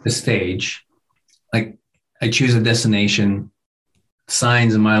the stage. Like I choose a destination.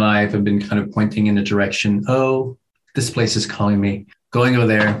 Signs in my life have been kind of pointing in the direction, oh, this place is calling me. Going over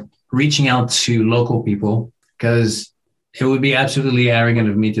there, reaching out to local people, because it would be absolutely arrogant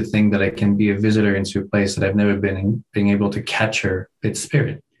of me to think that I can be a visitor into a place that I've never been in, being able to capture its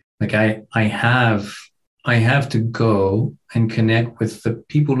spirit. Like I have to go and connect with the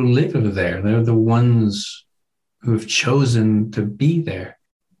people who live over there. They're the ones who have chosen to be there.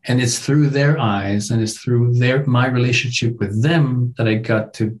 And it's through their eyes and it's through my relationship with them that I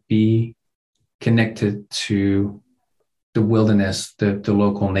got to be connected to the wilderness, the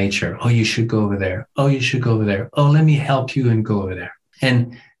local nature. Oh, you should go over there. Oh, you should go over there. Oh, let me help you and go over there.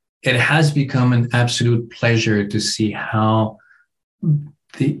 And it has become an absolute pleasure to see how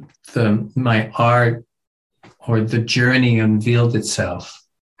my art or the journey unveiled itself.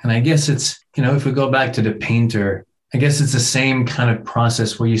 And I guess it's, if we go back to the painter, I guess it's the same kind of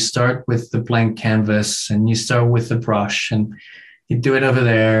process where you start with the blank canvas and you start with the brush and you do it over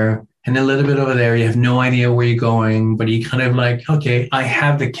there and a little bit over there. You have no idea where you're going, but you kind of like, okay, I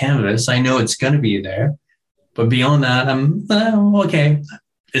have the canvas. I know it's going to be there. But beyond that, okay,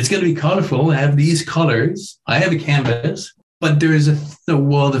 it's going to be colorful. I have these colors. I have a canvas, but there is a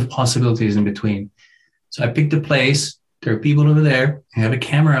world of possibilities in between. So I picked a place. There are people over there. I have a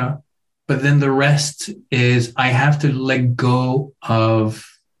camera. But then the rest is I have to let go of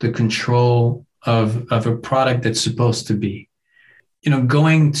the control of a product that's supposed to be.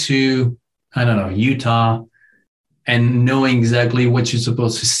 Going to, Utah and knowing exactly what you're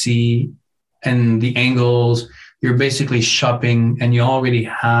supposed to see and the angles, you're basically shopping and you already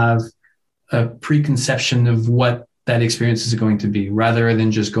have a preconception of what that experience is going to be, rather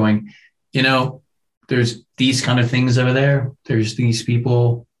than just going, there's these kind of things over there. There's these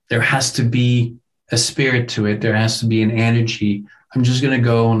people. There has to be a spirit to it. There has to be an energy. I'm just going to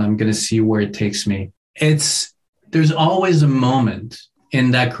go and I'm going to see where it takes me. There's always a moment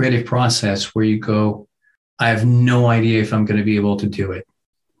in that creative process where you go, I have no idea if I'm going to be able to do it,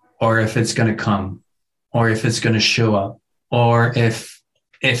 or if it's going to come, or if it's going to show up, or if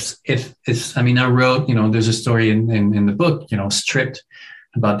it's, I wrote, there's a story in the book, Stripped,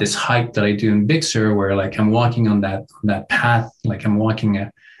 about this hike that I do in Big Sur, where like I'm walking on that path, like I'm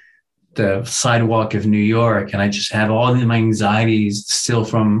walking the sidewalk of New York, and I just have all of my anxieties still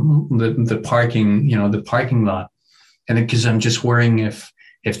from the parking, the parking lot. And because I'm just worrying if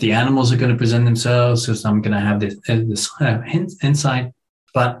the animals are going to present themselves, if I'm going to have this insight.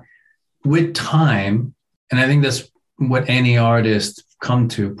 But with time, and I think that's what any artist come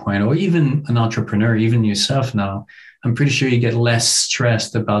to a point, or even an entrepreneur, even yourself now, I'm pretty sure you get less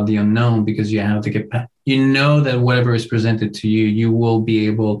stressed about the unknown because you have to get back. That whatever is presented to you, you will be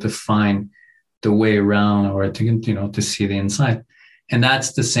able to find the way around, or to see the inside. And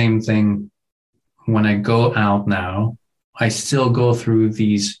that's the same thing when I go out now. I still go through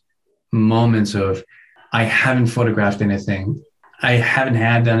these moments of, I haven't photographed anything. I haven't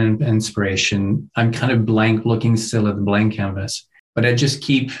had that inspiration. I'm kind of blank, looking still at the blank canvas, but I just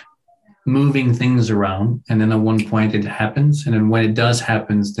keep moving things around. And then at one point it happens. And then when it does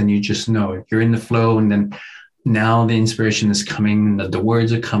happen, then you just know it. You're in the flow. And then now the inspiration is coming, the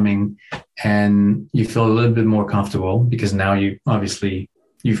words are coming, and you feel a little bit more comfortable because now you've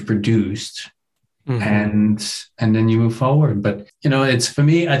produced. Mm-hmm. And then you move forward. But, it's, for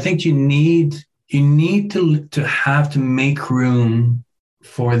me, I think you need to have to make room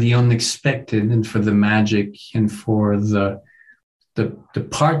for the unexpected and for the magic and for the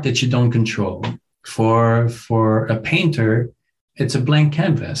part that you don't control. For a painter, it's a blank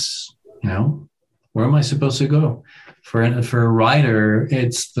canvas. Where am I supposed to go? For a writer,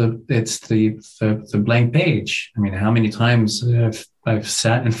 it's the blank page. How many times I've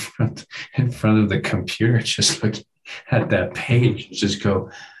sat in front of the computer just looking at that page, just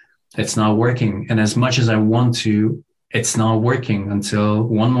go, it's not working. And as much as I want to, it's not working until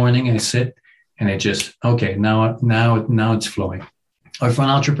one morning I sit and it just, okay, now it's flowing. Or for an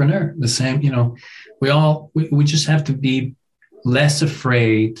entrepreneur, the same, we just have to be less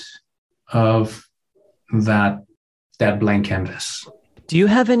afraid of that blank canvas. Do you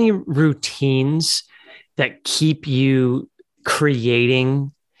have any routines that keep you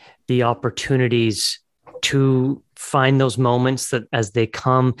creating the opportunities to find those moments that as they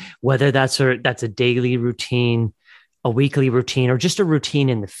come, whether that's a daily routine, a weekly routine, or just a routine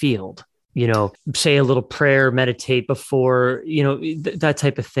in the field? Say a little prayer, meditate before, that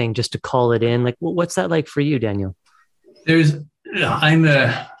type of thing, just to call it in. Like, what's that like for you, Daniel?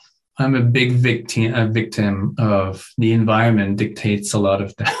 I'm a big victim of the environment dictates a lot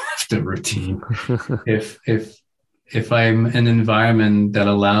of the routine. If I'm in an environment that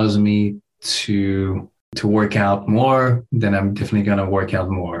allows me to work out more, then I'm definitely going to work out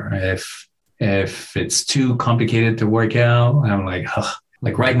more. If it's too complicated to work out, I'm like, ugh.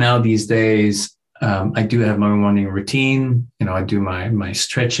 Like right now, these days, I do have my morning routine. I do my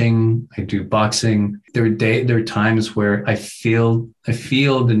stretching. I do boxing. There are times where I feel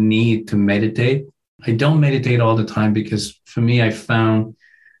the need to meditate. I don't meditate all the time because for me, I found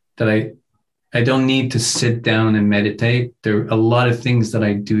that I don't need to sit down and meditate. There are a lot of things that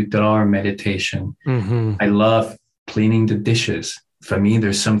I do that are meditation. Mm-hmm. I love cleaning the dishes. For me,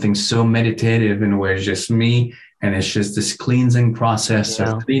 there's something so meditative in where it's just me. And it's just this cleansing process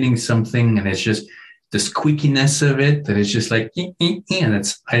of cleaning something. And it's just the squeakiness of it that is just like, and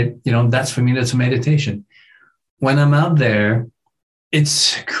that's for me, that's a meditation. When I'm out there,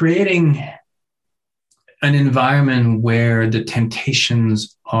 it's creating an environment where the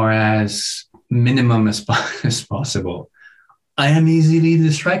temptations are as minimum as possible. I am easily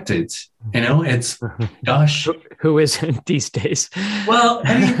distracted. It's gosh. Who isn't these days? Well,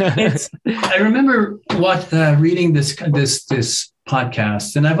 I remember reading this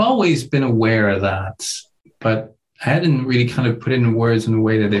podcast, and I've always been aware of that, but I hadn't really kind of put it in words in the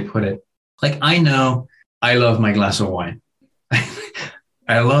way that they put it. Like, I know I love my glass of wine.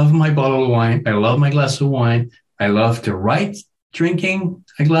 I love my bottle of wine. I love my glass of wine. I love to write drinking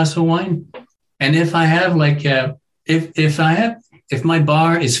a glass of wine. And if I have if my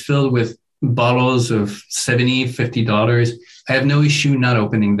bar is filled with bottles of $70, $50, I have no issue not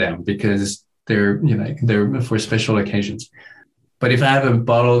opening them because they're for special occasions. But if I have a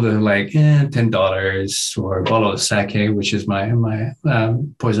bottle of $10 or a bottle of sake, which is my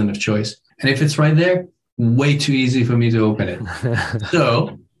poison of choice, and if it's right there, way too easy for me to open it.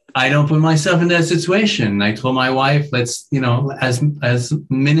 So I don't put myself in that situation. I told my wife, let's, as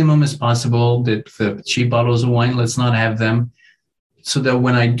minimum as possible, that the cheap bottles of wine, let's not have them. So that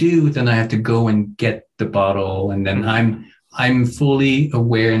when I do, then I have to go and get the bottle. And then I'm fully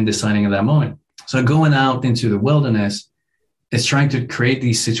aware and deciding at that moment. So going out into the wilderness is trying to create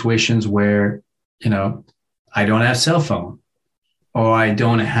these situations where, I don't have cell phone or I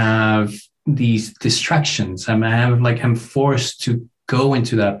don't have these distractions. I'm forced to go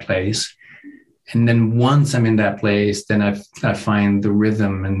into that place. And then once I'm in that place, then I find the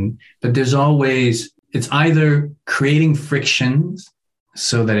rhythm. But there's always, it's either creating frictions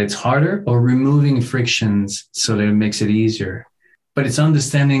so that it's harder or removing frictions so that it makes it easier. But it's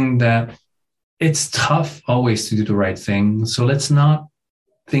understanding that it's tough always to do the right thing. So let's not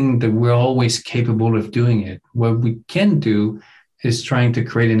think that we're always capable of doing it. What we can do is trying to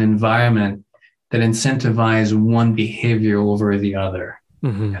create an environment that incentivizes one behavior over the other.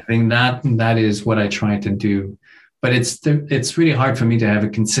 Mm-hmm. I think that is what I try to do. But it's really hard for me to have a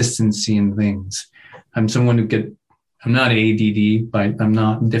consistency in things. I'm someone I'm not ADD, but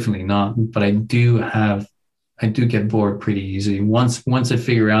I'm definitely not, but I do get bored pretty easily. Once I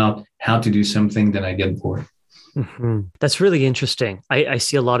figure out how to do something, then I get bored. Mm-hmm. That's really interesting. I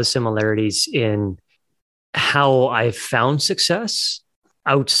see a lot of similarities in how I've found success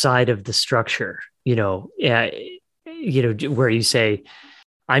outside of the structure, where you say,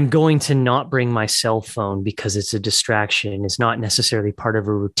 I'm going to not bring my cell phone because it's a distraction. It's not necessarily part of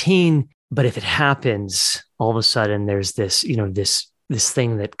a routine. But if it happens, all of a sudden there's this, this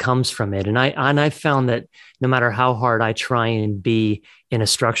thing that comes from it. And I found that no matter how hard I try and be in a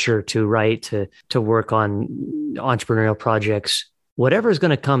structure to write, to work on entrepreneurial projects, whatever is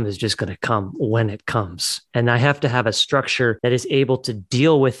going to come is just going to come when it comes. And I have to have a structure that is able to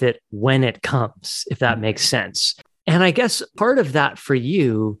deal with it when it comes, if that makes sense. And I guess part of that for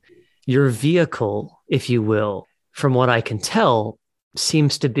you, your vehicle, if you will, from what I can tell,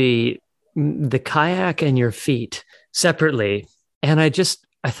 seems to be the kayak and your feet separately. And I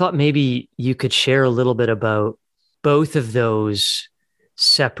thought maybe you could share a little bit about both of those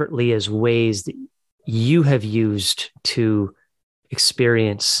separately as ways that you have used to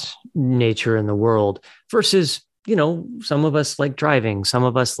experience nature in the world versus, some of us like driving, some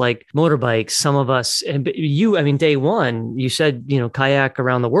of us like motorbikes, some of us, and day one, you said, kayak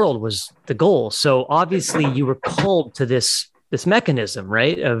around the world was the goal. So obviously you were called to this mechanism,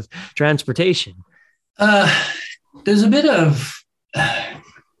 right, of transportation. There's a bit of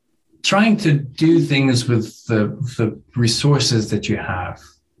trying to do things with the resources that you have.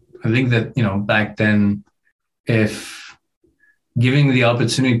 I think that, back then, if giving the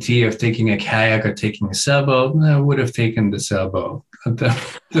opportunity of taking a kayak or taking a sailboat, I would have taken the sailboat. With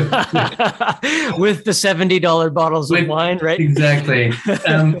the $70 bottles of wine, right? Exactly.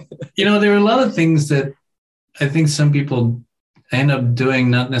 There are a lot of things that I think some people end up doing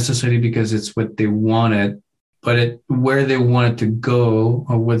not necessarily because it's what they wanted, but where they wanted to go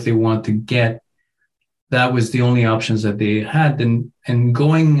or what they want to get. That was the only options that they had. And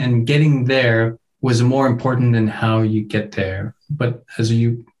going and getting there was more important than how you get there. But as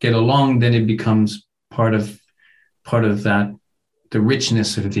you get along, then it becomes part of that, the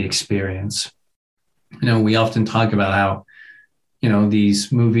richness of the experience. We often talk about how,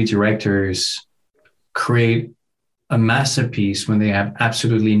 these movie directors create a masterpiece when they have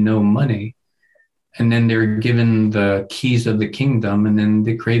absolutely no money. And then they're given the keys of the kingdom, and then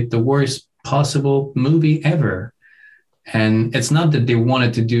they create the worst possible movie ever. And it's not that they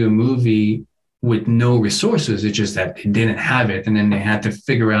wanted to do a movie with no resources. It's just that they didn't have it. And then they had to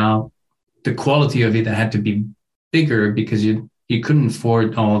figure out the quality of it that had to be bigger because you couldn't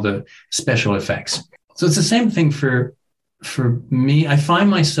afford all the special effects. So it's the same thing for me. I find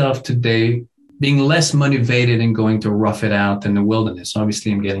myself today being less motivated and going to rough it out in the wilderness.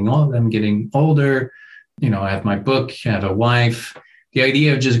 Obviously, I'm getting older. I have my book, I have a wife. The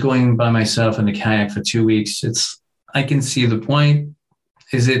idea of just going by myself in a kayak for 2 weeks, I can see the point.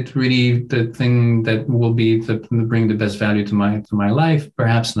 Is it really the thing that will bring the best value to my life?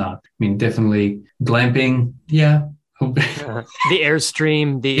 Perhaps not. I mean, definitely glamping. Yeah. The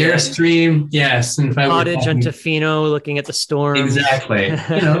Airstream, yes. And cottage on Tofino, looking at the storm. Exactly.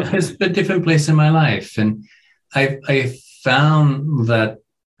 It's a different place in my life. And I found that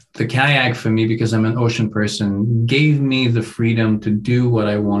the kayak for me, because I'm an ocean person, gave me the freedom to do what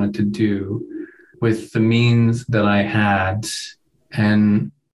I wanted to do with the means that I had.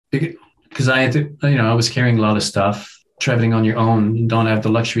 And because I had to, I was carrying a lot of stuff. Traveling on your own, you don't have the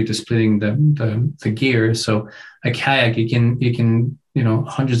luxury to splitting the gear. So a kayak, you can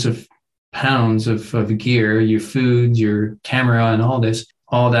hundreds of pounds of gear, your food, your camera, and all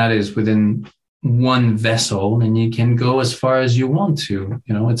that is within one vessel, and you can go as far as you want to.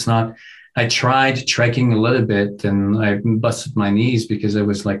 It's not. I tried trekking a little bit, and I busted my knees because I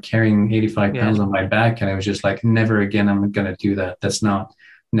was like carrying 85 pounds on my back, and I was just like, never again. I'm gonna do that. That's not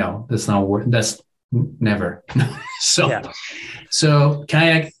worth. That's never. So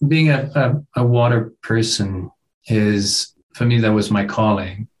kayak, being a water person, is, for me, that was my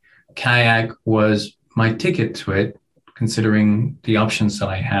calling. Kayak was my ticket to it, considering the options that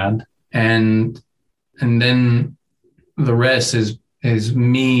I had. And then the rest is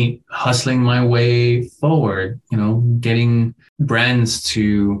me hustling my way forward, getting brands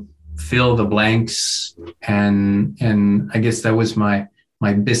to fill the blanks. And I guess that was my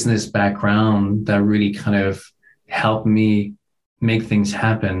business background that really kind of helped me make things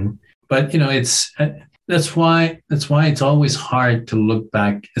happen. But that's why it's always hard to look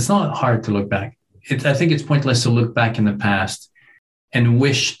back. It's not hard to look back. I think it's pointless to look back in the past and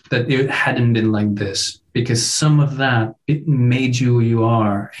wish that it hadn't been like this, because some of that, it made you who you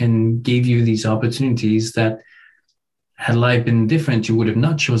are and gave you these opportunities that, had life been different, you would have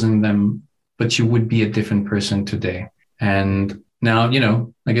not chosen them, but you would be a different person today. And now,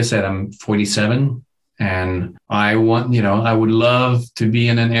 like I said, I'm 47, and I would love to be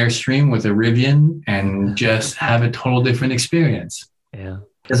in an Airstream with a Rivian and just have a total different experience. Yeah.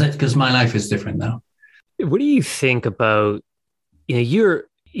 Because my life is different now. What do you think about,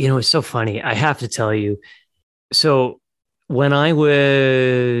 it's so funny. I have to tell you. So when I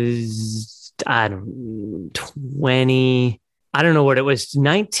was, 20, I don't know what it was,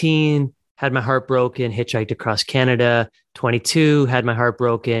 19, had my heart broken, hitchhiked across Canada. 22, had my heart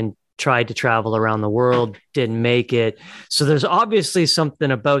broken, tried to travel around the world, didn't make it. So there's obviously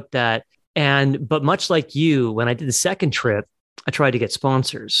something about that. But much like you, when I did the second trip, I tried to get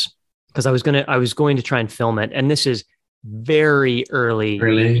sponsors because I was going to try and film it. And this is very early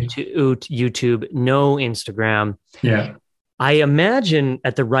YouTube, no Instagram. Yeah. I imagine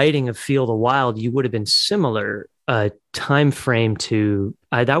at the writing of Feel the Wild, you would have been similar time frame to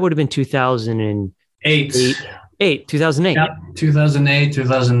that would have been 2008. 2008. Yeah, 2008,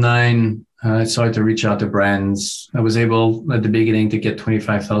 2009. I started to reach out to brands. I was able at the beginning to get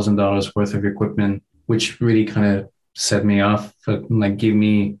 $25,000 worth of equipment, which really kind of set me off. But gave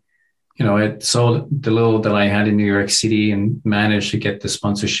me, it sold the little that I had in New York City and managed to get the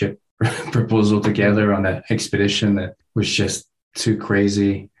sponsorship proposal together on an expedition that was just too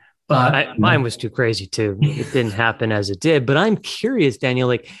crazy. But mine was too crazy too. It didn't happen as it did. But I'm curious,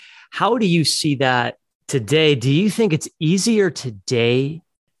 Daniel, how do you see that today? Do you think it's easier today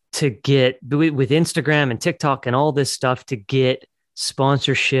to get, with Instagram and TikTok and all this stuff, to get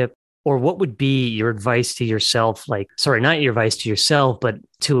sponsorship? Or what would be your advice to yourself? Not your advice to yourself, but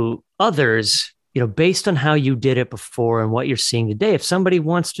to others, based on how you did it before and what you're seeing today. If somebody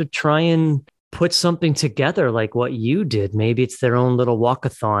wants to try and put something together like what you did. Maybe it's their own little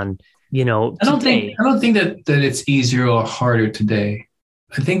walkathon, today. I don't think that it's easier or harder today.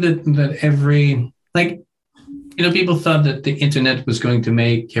 I think that every, like, people thought that the internet was going to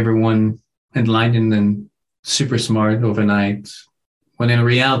make everyone enlightened and super smart overnight, when in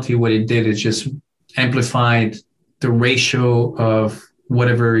reality, what it did is just amplified the ratio of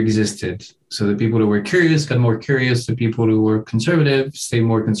whatever existed. So the people who were curious got more curious, the people who were conservative stayed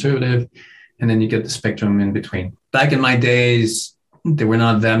more conservative, and then you get the spectrum in between. Back in my days, there were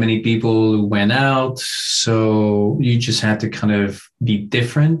not that many people who went out, so you just had to kind of be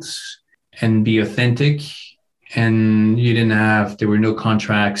different and be authentic. And there were no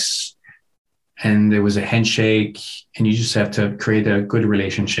contracts, and there was a handshake, and you just have to create a good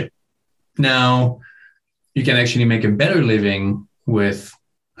relationship. Now, you can actually make a better living with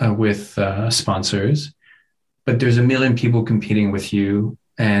sponsors, but there's a million people competing with you,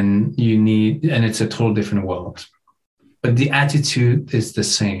 and it's a total different world. But the attitude is the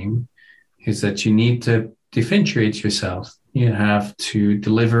same, is that you need to differentiate yourself. You have to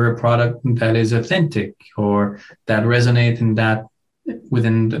deliver a product that is authentic or that resonates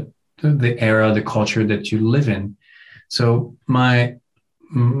within the era, the culture that you live in. So my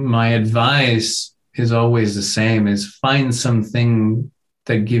advice is always the same, is find something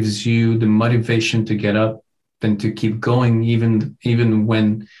that gives you the motivation to get up and to keep going, even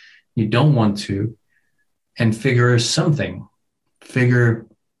when you don't want to, and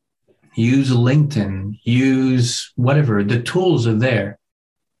use LinkedIn, use whatever. The tools are there,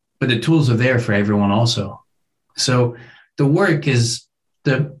 but the tools are there for everyone also. So the work is,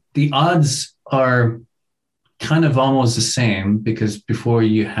 the odds are kind of almost the same, because before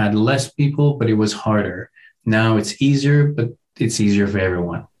you had less people, but it was harder. Now it's easier, but it's easier for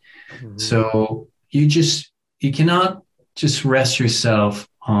everyone. Mm-hmm. So you cannot just rest yourself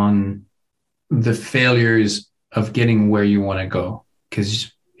on the failures of getting where you want to go,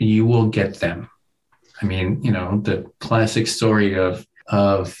 because you will get them. I mean, the classic story of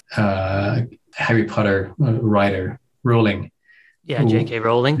Harry Potter writer Rowling. Yeah, J.K.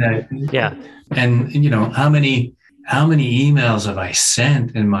 Rowling. Yeah. And how many emails have I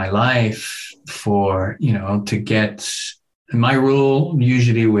sent in my life for, to get. And my rule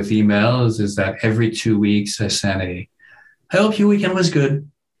usually with emails is that every 2 weeks I send I hope your weekend was good.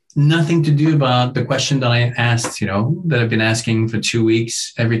 Nothing to do about the question that I asked, that I've been asking for 2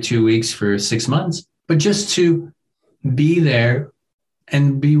 weeks, every 2 weeks for 6 months, but just to be there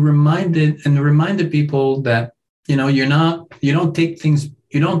and be reminded and remind the people that, you don't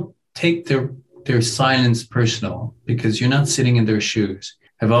take their silence personal, because you're not sitting in their shoes.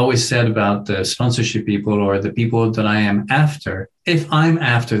 I've always said about the sponsorship people, or the people that I am after, if I'm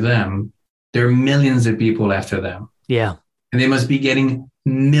after them, there are millions of people after them. Yeah. And they must be getting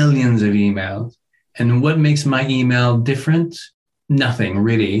millions of emails. And what makes my email different? Nothing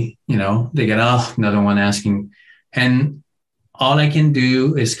really. They get, another one asking. And all I can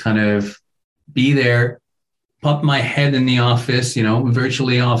do is kind of be there, pop my head in the office,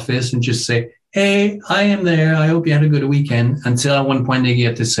 virtually office, and just say, hey, I am there. I hope you had a good weekend. Until at one point they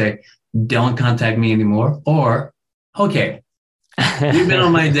get to say, don't contact me anymore. Or, okay, you've been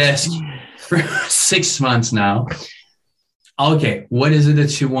on my desk for 6 months now. Okay, what is it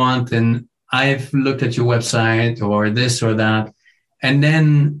that you want? And I've looked at your website, or this or that. And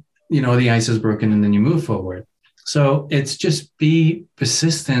then, the ice is broken, and then you move forward. So it's just be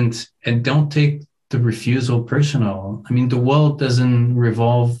persistent and don't take the refusal personal. I mean, the world doesn't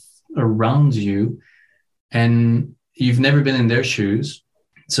revolve around you, and you've never been in their shoes.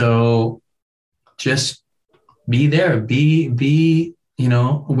 So just be there, be,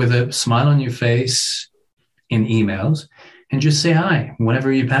 with a smile on your face in emails, and just say hi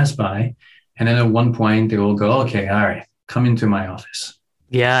whenever you pass by. And then at one point they will go, okay, all right, come into my office.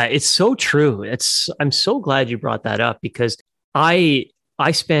 Yeah, it's so true. I'm so glad you brought that up, because I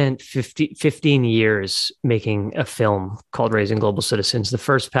spent 15 years making a film called Raising Global Citizens. The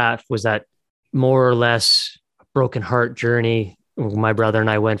first path was that more or less broken heart journey. My brother and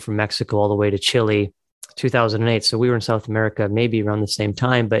I went from Mexico all the way to Chile, 2008. So we were in South America, maybe around the same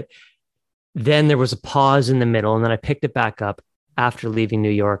time. But then there was a pause in the middle, and then I picked it back up after leaving New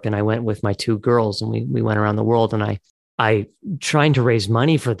York. And I went with my 2 girls, and we went around the world. And I trying to raise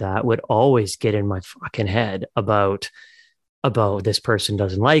money for that would always get in my fucking head about this person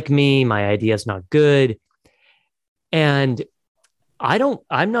doesn't like me, my idea is not good. And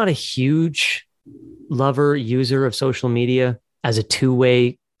I'm not a huge user of social media as a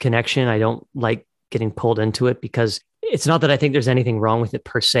two-way connection. I don't like getting pulled into it, because it's not that I think there's anything wrong with it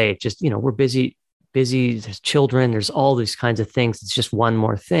per se. It's just, we're busy, there's children, there's all these kinds of things. It's just one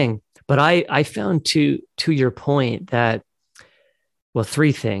more thing. But I found to your point that, well,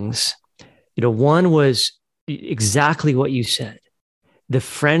 three things. One was exactly what you said. The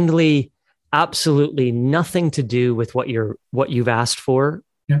friendly, absolutely nothing to do with what you've asked for.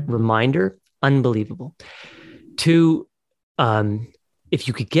 Yeah. Reminder, unbelievable. Two, if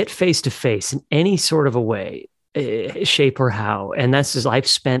you could get face to face in any sort of a way, shape or how, and that's just, I've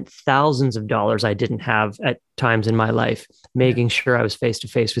spent thousands of dollars I didn't have at times in my life, making sure I was face to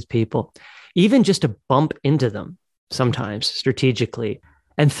face with people, even just to bump into them sometimes strategically.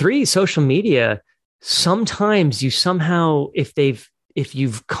 And three, social media. Sometimes you somehow, if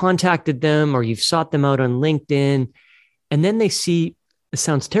you've contacted them or you've sought them out on LinkedIn, and then they see, it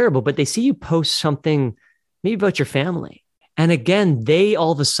sounds terrible, but they see you post something maybe about your family. And again, they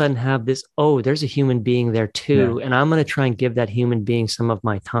all of a sudden have this, oh, there's a human being there too. Yeah. And I'm going to try and give that human being some of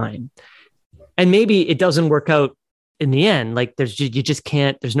my time. And maybe it doesn't work out in the end. Like you just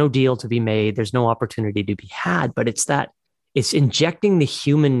can't, there's no deal to be made. There's no opportunity to be had, but it's injecting the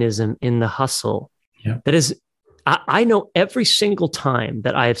humanism in the hustle. Yeah. That is, I know every single time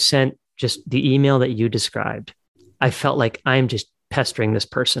that I have sent just the email that you described, I felt like I'm just pestering this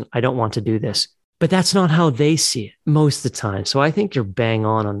person. I don't want to do this. But that's not how they see it most of the time. So I think you're bang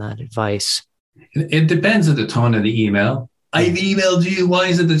on that advice. It depends on the tone of the email. I've emailed you. Why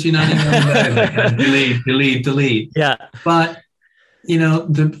is it that you're not emailing back? Delete. Yeah. But,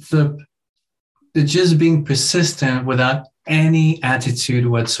 the just being persistent without any attitude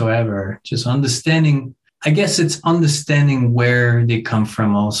whatsoever, just understanding, I guess it's understanding where they come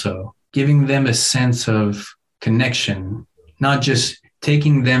from also, giving them a sense of connection, not just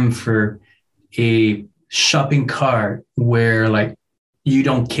taking them for a shopping cart where like you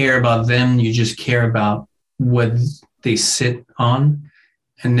don't care about them, you just care about what they sit on,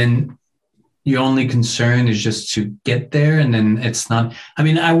 and then your only concern is just to get there. And then it's not, I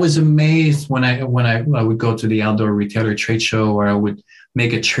mean, I was amazed when I would go to the Outdoor Retailer trade show, or I would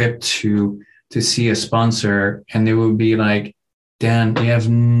make a trip to see a sponsor, and they would be like, Dan, you have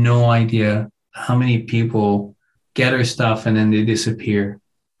no idea how many people get our stuff and then they disappear.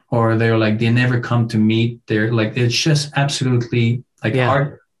 Or they're like, they never come to meet. They're like, it's just absolutely like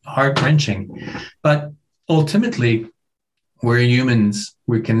heart-wrenching. But ultimately, we're humans.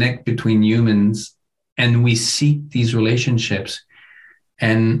 We connect between humans, and we seek these relationships.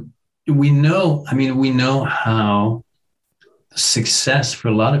 And we know how success for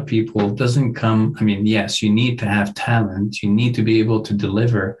a lot of people doesn't come. I mean, yes, you need to have talent. You need to be able to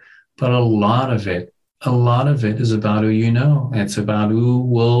deliver. But a lot of it is about who you know. It's about who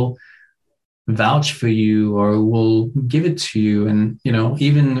will vouch for you or will give it to you. And,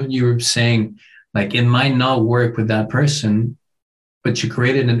 even you were saying, like, it might not work with that person, but you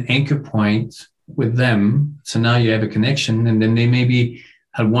created an anchor point with them. So now you have a connection. And then they maybe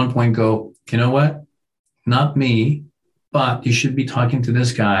at one point go, you know what? Not me, but you should be talking to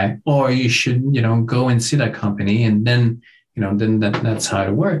this guy, or you should, go and see that company. And then, that's how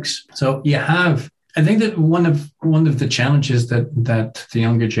it works. So I think that one of the challenges that the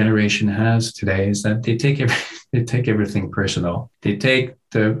younger generation has today is that they take everything personal. They take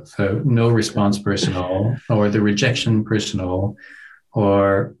the no response personal, or the rejection personal,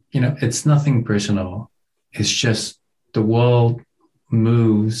 or it's nothing personal. It's just the world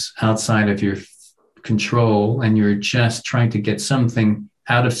moves outside of your control, and you're just trying to get something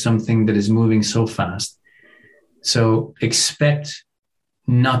out of something that is moving so fast. So expect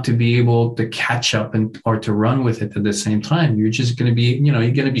not to be able to catch up or to run with it at the same time. You're just going to be,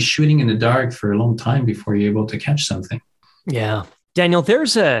 you're going to be shooting in the dark for a long time before you're able to catch something. Yeah. Daniel,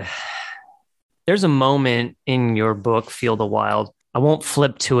 there's a moment in your book, Feel the Wild. I won't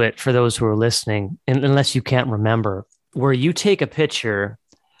flip to it for those who are listening, unless you can't remember, where you take a picture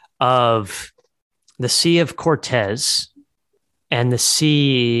of the Sea of Cortez and the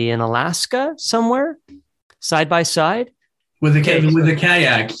sea in Alaska somewhere, side by side. With a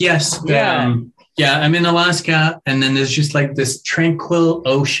kayak, yes. Yeah. I'm in Alaska, and then there's just like this tranquil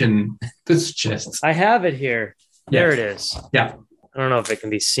ocean. That's just... I have it here. There it is. Yeah. I don't know if it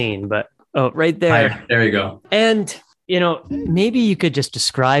can be seen, but right there. There you go. And, maybe you could just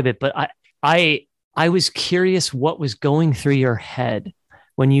describe it, but I was curious what was going through your head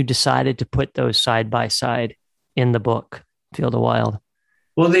when you decided to put those side by side in the book, Feel the Wild.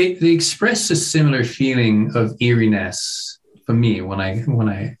 Well, they express a similar feeling of eeriness for me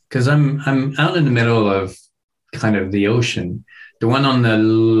when because I'm out in the middle of kind of the ocean. The one on the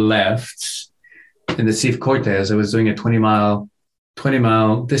left in the Sea of Cortez, I was doing a 20 mile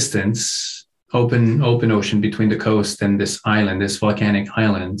distance, open ocean between the coast and this volcanic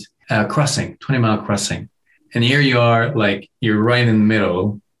island, 20 mile crossing. And here you are, like, you're right in the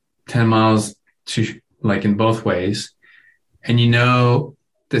middle, 10 miles to like in both ways. And you know,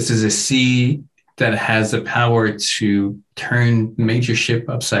 this is a sea that has the power to turn major ship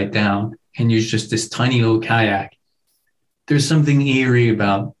upside down and use just this tiny little kayak. There's something eerie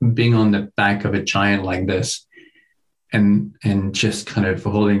about being on the back of a giant like this and just kind of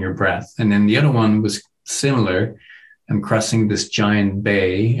holding your breath. And then the other one was similar. I'm crossing this giant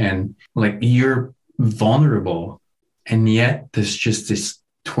bay and like you're vulnerable. And yet there's just this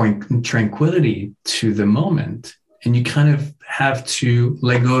tranquility to the moment. And you kind of have to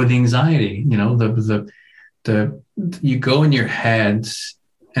let go of the anxiety, you know, you go in your head.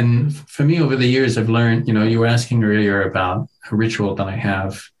 And for me, over the years, I've learned, you know, you were asking earlier about a ritual that I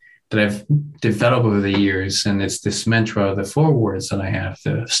have that I've developed over the years. And it's this mantra, the 4 words that I have: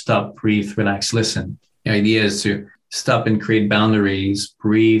 to stop, breathe, relax, listen. The idea is to stop and create boundaries,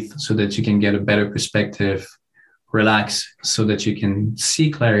 breathe so that you can get a better perspective, relax so that you can see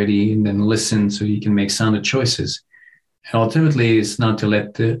clarity, and then listen so you can make sound choices. And ultimately, it's not to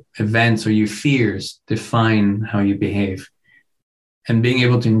let the events or your fears define how you behave, and being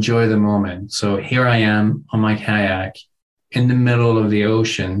able to enjoy the moment. So here I am on my kayak in the middle of the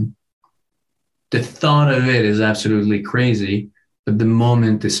ocean. The thought of it is absolutely crazy, but the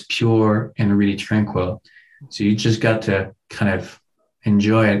moment is pure and really tranquil. So you just got to kind of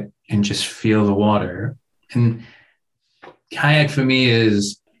enjoy it and just feel the water. And kayak for me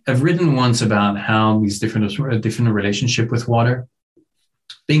is, I've written once about how these different relationship with water.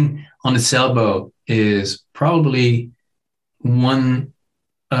 Being on a sailboat is probably one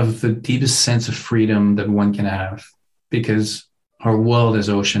of the deepest sense of freedom that one can have, because our world is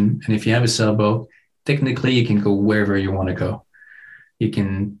ocean. And if you have a sailboat, technically you can go wherever you want to go. You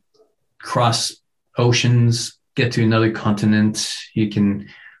can cross oceans, get to another continent. You can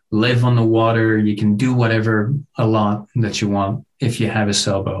live on the water. You can do whatever a lot that you want if you have a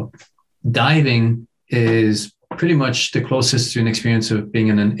sailboat. Diving is pretty much the closest to an experience of being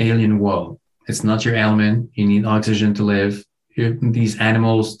in an alien world. It's not your element. You need oxygen to live. These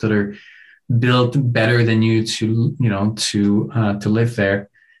animals that are built better than you to live there.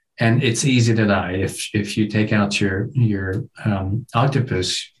 And it's easy to die. If you take out your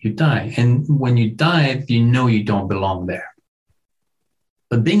octopus, you die. And when you dive, you know you don't belong there.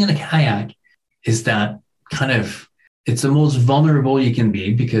 But being in a kayak is that kind of, it's the most vulnerable you can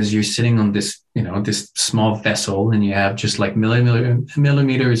be, because you're sitting on this, you know, this small vessel, and you have just like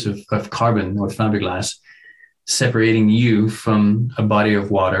millimeters of carbon or fiberglass separating you from a body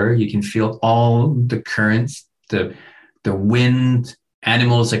of water. You can feel all the currents, the wind,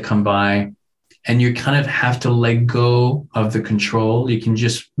 animals that come by, and you kind of have to let go of the control. You can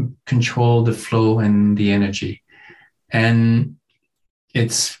just control the flow and the energy. And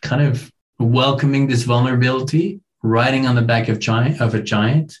it's kind of welcoming this vulnerability, riding on the back of a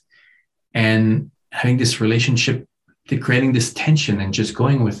giant, and having this relationship, creating this tension and just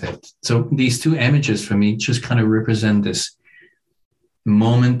going with it. So these two images for me just kind of represent this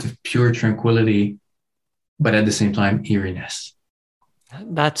moment of pure tranquility, but at the same time, eeriness.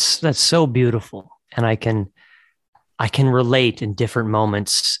 That's so beautiful. And I can relate in different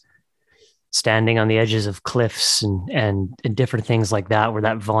moments, standing on the edges of cliffs and different things like that, where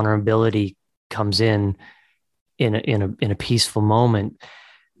that vulnerability comes in a peaceful moment.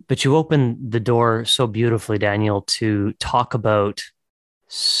 But you open the door so beautifully, Daniel, to talk about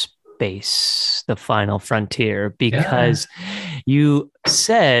space, the final frontier, because you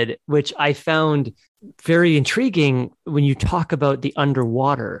said, which I found very intriguing, when you talk about the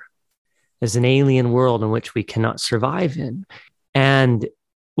underwater as an alien world in which we cannot survive in. And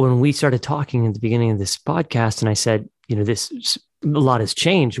when we started talking at the beginning of this podcast, and I said, you know, a lot has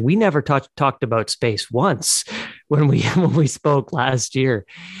changed. We never talked about space once when we spoke last year.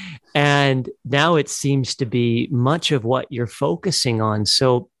 And now it seems to be much of what you're focusing on.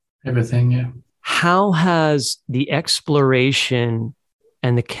 So everything, yeah. How has the exploration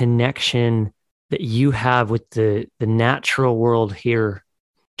and the connection that you have with the natural world here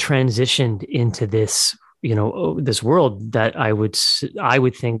transitioned into this, you know, this world that I would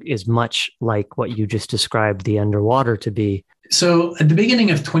think is much like what you just described the underwater to be? So at the beginning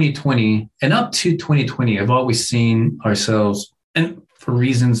of 2020 and up to 2020, I've always seen ourselves, and for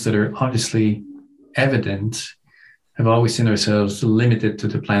reasons that are obviously evident, I've always seen ourselves limited to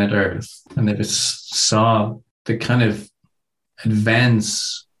the planet Earth. I never saw the kind of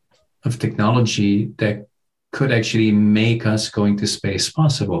advance of technology that could actually make us going to space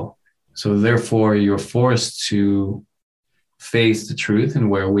possible. So therefore, you're forced to face the truth, and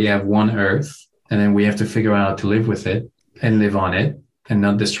where we have one Earth, and then we have to figure out how to live with it and live on it and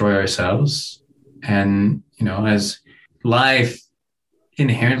not destroy ourselves. And, you know, as life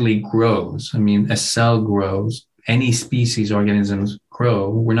inherently grows. I mean, a cell grows, any species, organisms grow.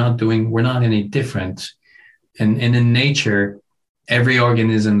 We're not any different. And in nature, every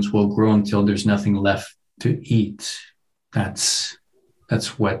organisms will grow until there's nothing left to eat. That's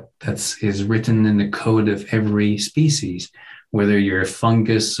is written in the code of every species. Whether you're a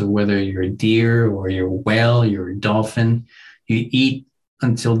fungus or whether you're a deer or you're a whale, you're a dolphin, you eat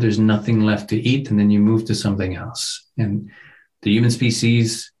until there's nothing left to eat, and then you move to something else. And the human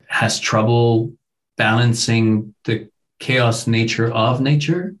species has trouble balancing the chaos nature of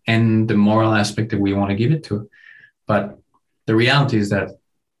nature and the moral aspect that we want to give it to it. But the reality is that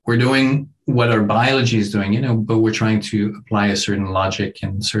we're doing what our biology is doing, but we're trying to apply a certain logic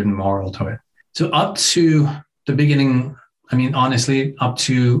and certain moral to it. So up to the beginning, I mean, honestly, up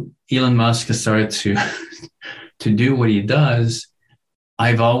to Elon Musk has started to do what he does,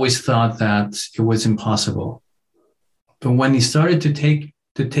 I've always thought that it was impossible. But when he started to take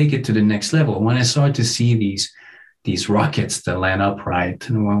it to the next level, when I started to see these rockets that land upright,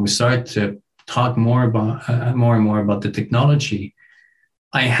 and when we started to talk more and more about the technology,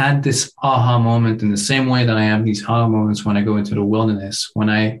 I had this aha moment in the same way that I have these aha moments when I go into the wilderness, when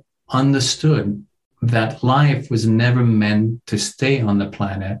I understood that life was never meant to stay on the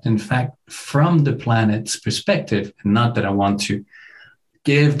planet. In fact, from the planet's perspective, and not that I want to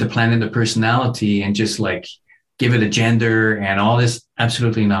give the planet a personality and just like give it a gender and all this,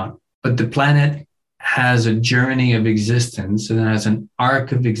 absolutely not. But the planet has a journey of existence and has an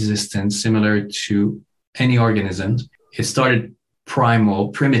arc of existence similar to any organisms. It started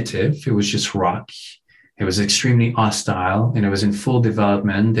primitive. It was just rock. It was extremely hostile and it was in full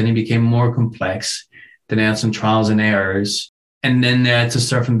development. Then it became more complex. Then it had some trials and errors. And then they had to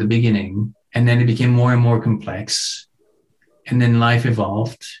start from the beginning. And then it became more and more complex. And then life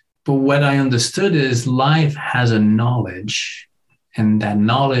evolved. But what I understood is life has a knowledge, and that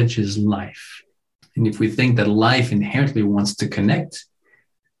knowledge is life. And if we think that life inherently wants to connect,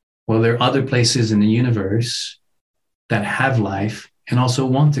 well, there are other places in the universe that have life and also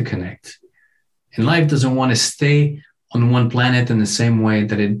want to connect. And life doesn't want to stay on one planet in the same way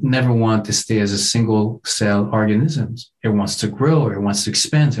that it never wanted to stay as a single cell organism. It wants to grow, it wants to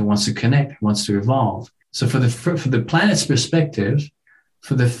expand, it wants to connect, it wants to evolve. So for the planet's perspective,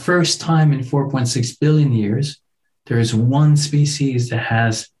 for the first time in 4.6 billion years, there is one species that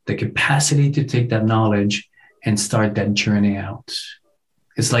has the capacity to take that knowledge and start that journey out.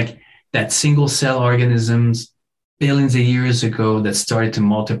 It's like that single cell organisms billions of years ago that started to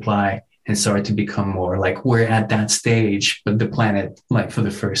multiply and started to become more. Like we're at that stage, but the planet, like for the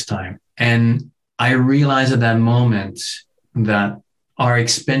first time. And I realized at that moment that our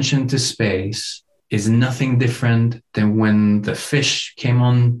expansion to space is nothing different than when the fish came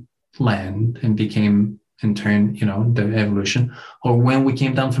on land and became, in turn, the evolution, or when we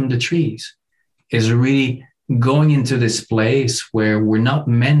came down from the trees. Is really going into this place where we're not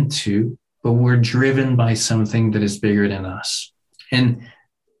meant to, but we're driven by something that is bigger than us. And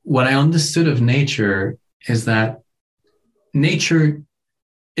what I understood of nature is that nature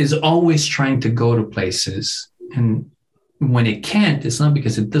is always trying to go to places. And when it can't, it's not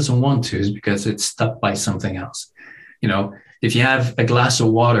because it doesn't want to, it's because it's stuck by something else. If you have a glass of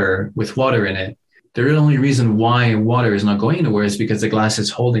water with water in it, the only reason why water is not going anywhere is because the glass is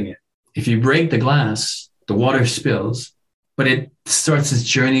holding it. If you break the glass, the water spills, but it starts its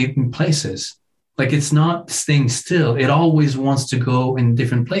journey in places. Like it's not staying still. It always wants to go in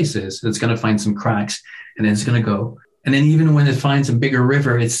different places. It's going to find some cracks and then it's going to go. And then even when it finds a bigger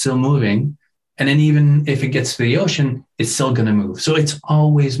river, it's still moving. And then even if it gets to the ocean, it's still going to move. So it's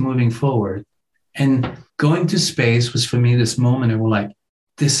always moving forward. And going to space was for me this moment. And we're like,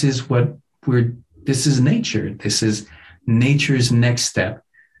 this is nature. This is nature's next step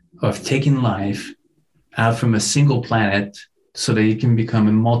of taking life out from a single planet so that it can become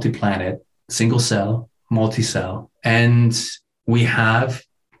a multi-planet, single cell, multi-cell. And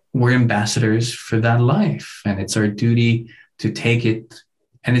we're ambassadors for that life. And it's our duty to take it.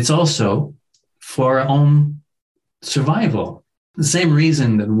 And it's also for our own survival. The same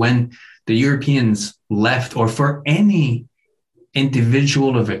reason that when the Europeans left, or for any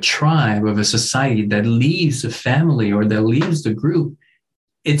individual of a tribe, of a society that leaves a family or that leaves the group,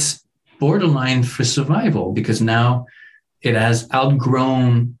 it's borderline for survival because now it has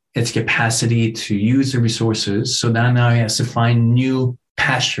outgrown its capacity to use the resources. So now it has to find new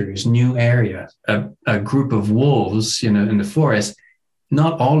pastures, new areas. A group of wolves, in the forest,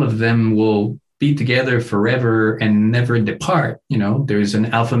 not all of them will be together forever and never depart. There's an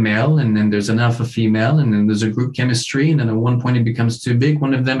alpha male and then there's an alpha female and then there's a group chemistry. And then at one point it becomes too big.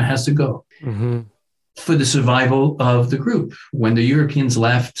 One of them has to go. Mm-hmm. for the survival of the group. When the Europeans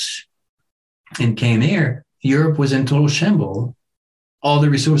left and came here, Europe was in total shambles. All the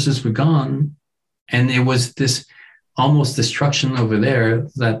resources were gone. And it was this almost destruction over there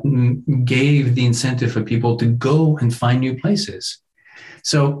that gave the incentive for people to go and find new places.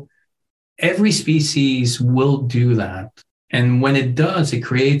 So every species will do that. And when it does, it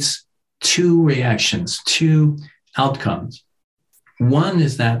creates two reactions, two outcomes. One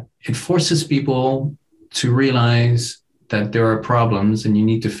is that it forces people to realize that there are problems and you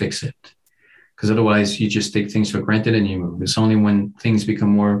need to fix it. Because otherwise you just take things for granted and you move. It's only when things become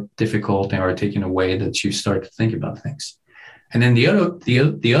more difficult and are taken away that you start to think about things. And then the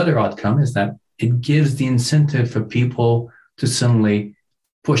other outcome is that it gives the incentive for people to suddenly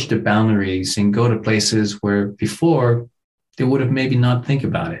push the boundaries and go to places where before they would have maybe not think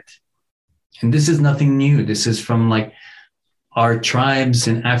about it. And this is nothing new. This is from like our tribes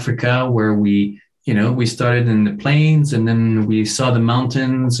in Africa where we started in the plains and then we saw the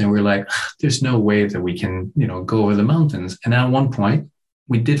mountains and we're like, there's no way that we can, go over the mountains. And at one point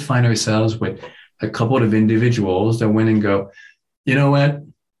we did find ourselves with a couple of individuals that went and go, you know what,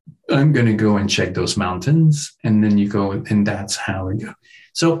 I'm going to go and check those mountains. And then you go, and that's how we go.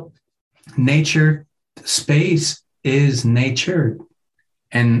 So nature, space is nature,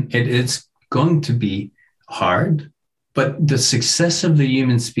 and it is going to be hard. But the success of the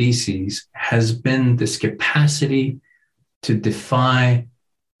human species has been this capacity to defy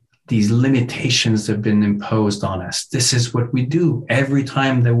these limitations that have been imposed on us. This is what we do every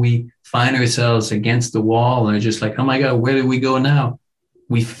time that we find ourselves against the wall and are just like, oh my God, where do we go now?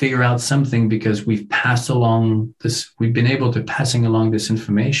 We figure out something because we've passed along this, we've been able to passing along this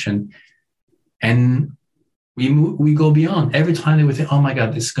information, and we go beyond. Every time that we think, oh my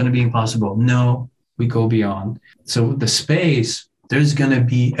God, this is going to be impossible. No, we go beyond. So the space, there's going to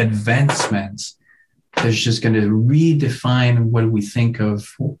be advancements. There's just going to redefine what we think of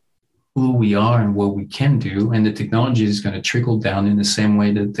who we are and what we can do. And the technology is going to trickle down in the same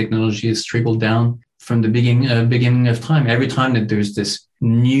way that technology has trickled down from the beginning of time. Every time that there's this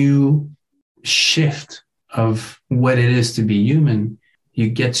new shift of what it is to be human, you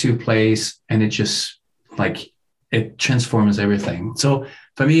get to a place and it just like, it transforms everything. So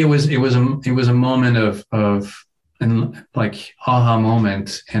for me, it was a moment of like aha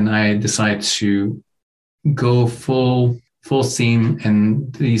moment, and I decided to go full steam,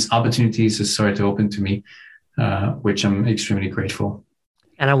 and these opportunities have started to open to me, which I'm extremely grateful.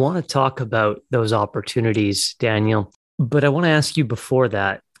 And I want to talk about those opportunities, Daniel, but I want to ask you before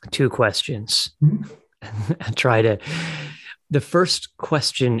that 2 questions. Mm-hmm. The first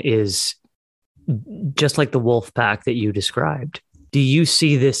question is, just like the wolf pack that you described, do you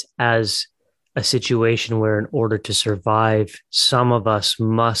see this as a situation where in order to survive, some of us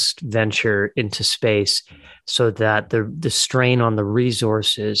must venture into space so that the strain on the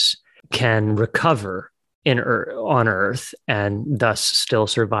resources can recover on Earth and thus still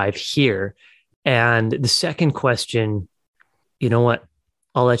survive here? And the second question, you know what?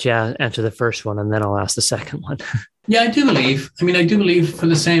 I'll let you answer the first one and then I'll ask the second one. Yeah, I do believe for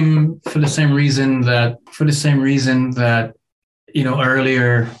the same reason that,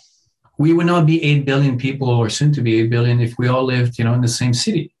 earlier, we would not be 8 billion people or soon to be 8 billion if we all lived, in the same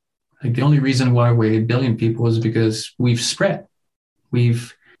city. Like the only reason why we're 8 billion people is because we've spread.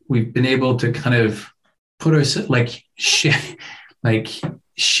 We've been able to kind of put ourselves share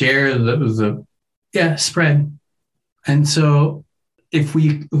the spread. And so if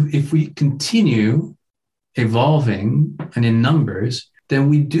we continue evolving and in numbers, then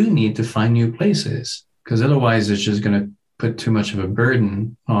we do need to find new places, because otherwise it's just going to put too much of a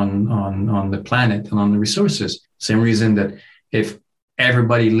burden on the planet and on the resources. Same reason that if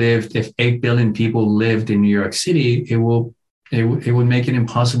 8 billion people lived in New York City, it would make it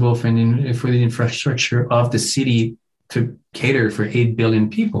impossible for the infrastructure of the city to cater for 8 billion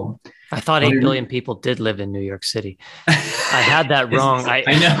people. I thought 8 billion people did live in New York City. I had that wrong. I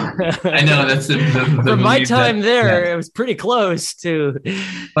know. That's the from my time there, it was pretty close to.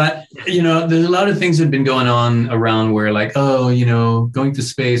 But, there's a lot of things that have been going on around where like, going to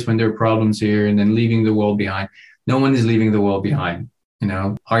space when there are problems here and then leaving the world behind. No one is leaving the world behind.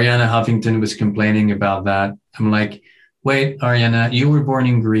 Arianna Huffington was complaining about that. I'm like, wait, Arianna, you were born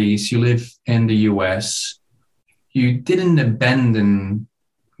in Greece. You live in the US. You didn't abandon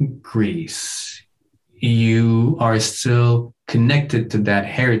Greece. You are still connected to that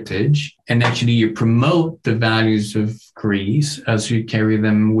heritage, and actually you promote the values of Greece as you carry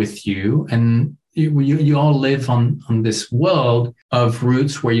them with you, and you all live on this world of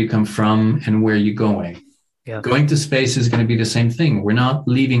roots, where you come from and where you're going. Going to space is going to be the same thing. We're not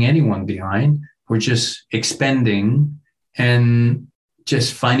leaving anyone behind. we're just expanding and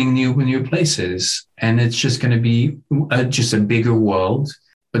just finding new places. And it's just going to be just a bigger world,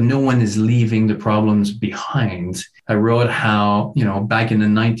 but no one is leaving the problems behind. I wrote how, back in the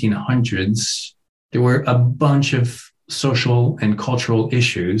 1900s, there were a bunch of social and cultural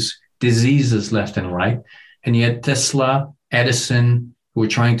issues, diseases left and right. And you had Tesla, Edison, who were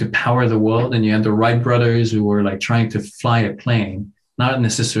trying to power the world. And you had the Wright brothers who were like trying to fly a plane, not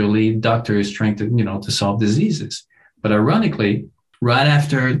necessarily doctors trying to, to solve diseases. But ironically, right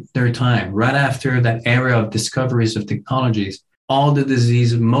after their time, right after that era of discoveries of technologies, all the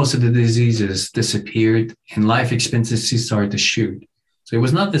diseases, most of the diseases disappeared and life expectancy started to shoot. So it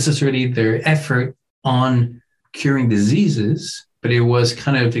was not necessarily their effort on curing diseases, but it was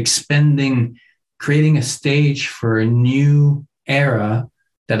kind of expanding, creating a stage for a new era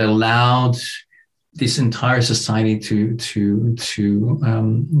that allowed this entire society to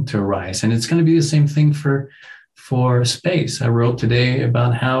arise. And it's going to be the same thing for space. I wrote today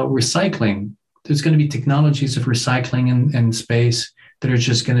about how recycling, there's going to be technologies of recycling in space that are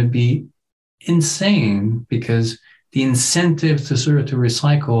just going to be insane, because the incentive to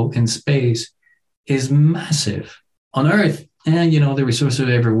recycle in space is massive. On Earth, and the resources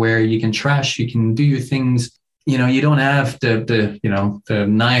are everywhere. You can trash, you can do your things. You don't have the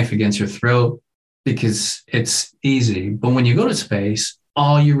knife against your throat because it's easy. But when you go to space,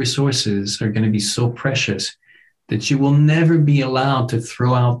 all your resources are going to be so precious that you will never be allowed to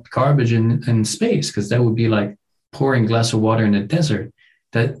throw out garbage in space, because that would be like pouring a glass of water in a desert.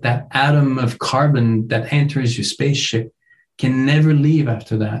 That atom of carbon that enters your spaceship can never leave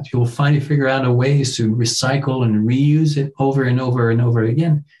after that. You'll figure out a ways to recycle and reuse it over and over and over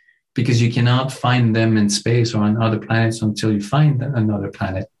again, because you cannot find them in space or on other planets until you find another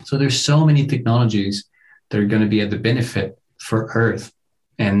planet. So there's so many technologies that are going to be at the benefit for Earth.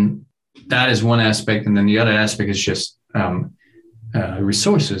 And that is one aspect. And then the other aspect is just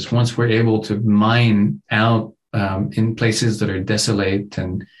resources. Once we're able to mine out in places that are desolate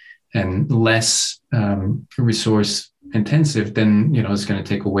and less resource intensive, then it's going to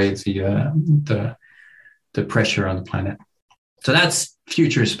take away the pressure on the planet. So that's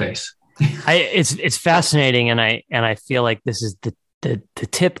future space. It's fascinating, and I feel like this is the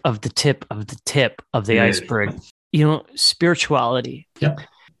tip of the tip of the tip of the iceberg. Spirituality. Yeah.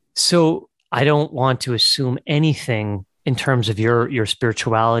 So I don't want to assume anything in terms of your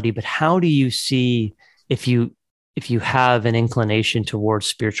spirituality, but how do you see, if you have an inclination towards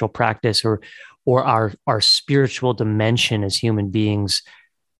spiritual practice or our spiritual dimension as human beings,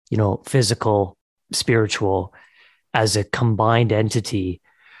 physical, spiritual, as a combined entity,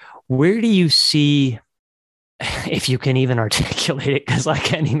 where do you see, if you can even articulate it, because I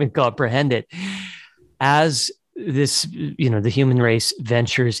can't even comprehend it, as this, the human race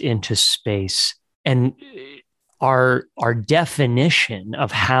ventures into space, and our definition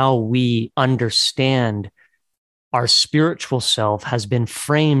of how we understand our spiritual self has been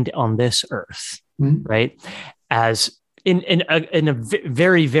framed on this earth, right? As in a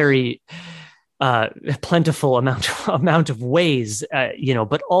very, very plentiful amount of ways,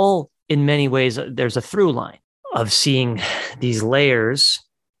 but all in many ways, there's a through line of seeing these layers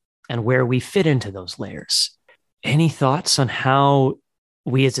and where we fit into those layers. Any thoughts on how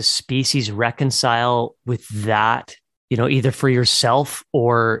we as a species reconcile with that, either for yourself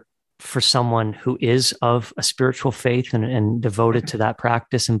or for someone who is of a spiritual faith and devoted to that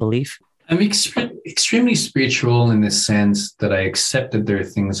practice and belief? I'm extremely spiritual in the sense that I accept that there are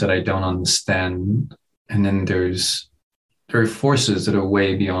things that I don't understand. And then there are forces that are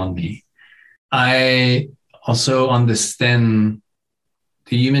way beyond me. I also understand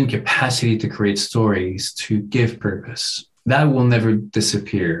the human capacity to create stories, to give purpose. That will never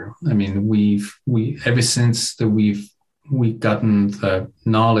disappear. I mean, ever since that we've gotten the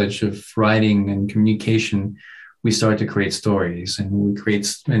knowledge of writing and communication, we start to create stories, and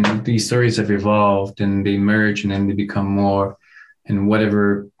these stories have evolved and they merge, and then they become more, and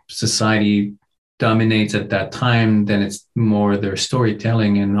whatever society dominates at that time, then it's more their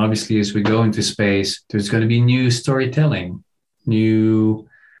storytelling. And obviously, as we go into space, there's going to be new storytelling, new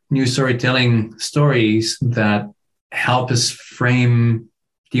storytelling stories that help us frame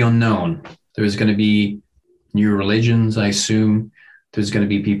the unknown. There's going to be new religions, I assume. There's going to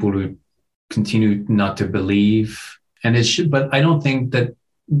be people who continue not to believe. But I don't think that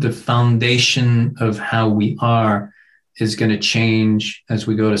the foundation of how we are is going to change as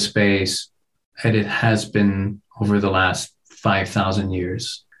we go to space, and it has been over the last 5,000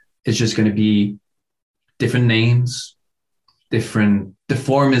 years. It's just going to be different names, the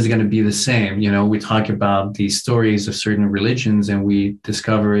form is going to be the same. We talk about these stories of certain religions, and we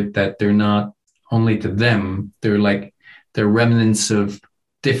discover that they're not only to them. They're remnants of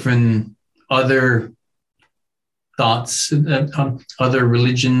different other thoughts, other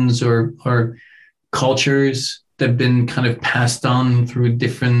religions or cultures that have been kind of passed on through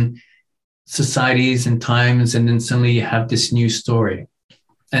different societies and times, and then suddenly you have this new story.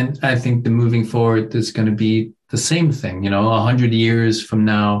 And I think the moving forward is going to be the same thing. 100 years from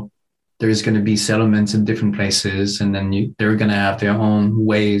now, there's going to be settlements in different places, and then they're going to have their own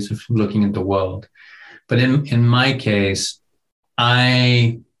ways of looking at the world. But in my case,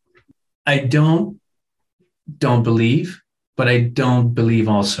 I don't believe, but I don't believe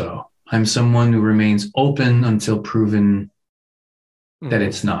also. I'm someone who remains open until proven that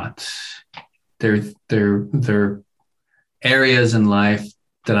it's not. There are areas in life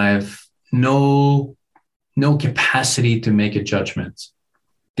that I have no capacity to make a judgment.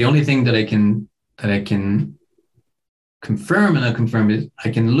 The only thing that I can confirm and unconfirm is I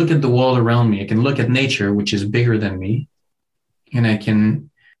can look at the world around me. I can look at nature, which is bigger than me, and I can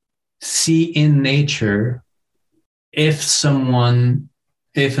see in nature if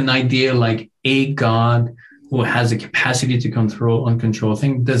an idea like a God who has a capacity to control uncontrolled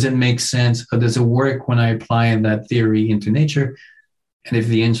things, does it make sense, or does it work when I apply that theory into nature? And if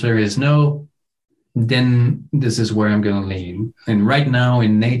the answer is no, then this is where I'm going to lean. And right now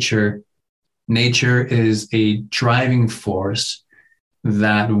in nature is a driving force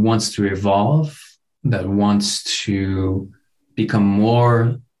that wants to evolve, that wants to become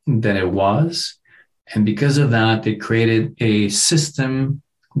more than it was. And because of that, it created a system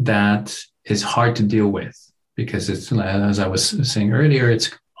that is hard to deal with, because it's, as I was saying earlier,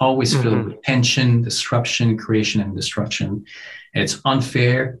 it's always filled with tension, disruption, creation, and destruction. It's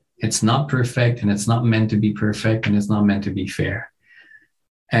unfair, it's not perfect, and it's not meant to be perfect, and it's not meant to be fair.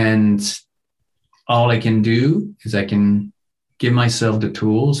 And all I can do is I can give myself the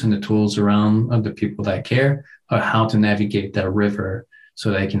tools and the tools around of the people that I care, or how to navigate that river so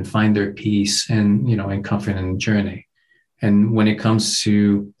that I can find their peace and, and comfort in the journey. And when it comes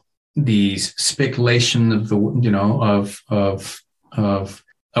to these speculation of of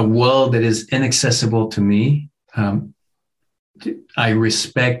a world that is inaccessible to me, I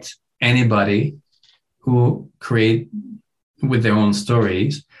respect anybody who create with their own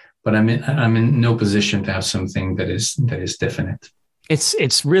stories, but I'm in no position to have something that is definite.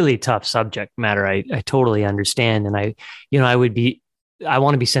 It's really tough subject matter. I totally understand, and I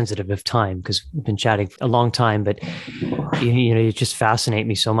want to be sensitive of time, because we've been chatting a long time, but you just fascinate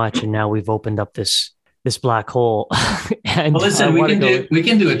me so much. And now we've opened up this black hole. And well, listen, we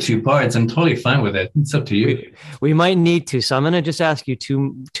can do it 2 parts. I'm totally fine with it. It's up to you. We might need to. So I'm going to just ask you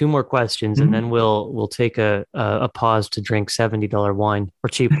two more questions, and then we'll take a pause to drink $70 wine or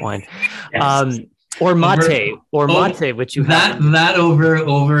cheap wine. Yes. Or mate, which you have. That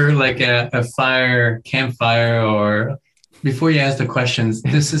over like a campfire, or before you ask the questions,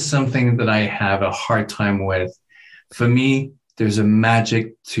 this is something that I have a hard time with. For me, there's a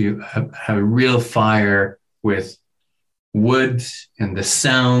magic to have a real fire with wood and the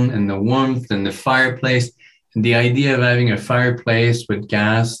sound and the warmth and the fireplace. And the idea of having a fireplace with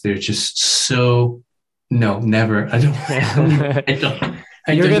gas, they're just so, no, never.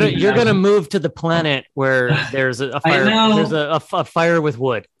 You're gonna move to the planet where there's a fire. There's a fire with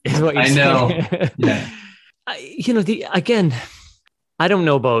wood. Is what you're saying. Know. Yeah. Again, I don't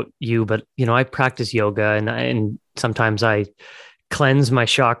know about you, but I practice yoga, and sometimes I cleanse my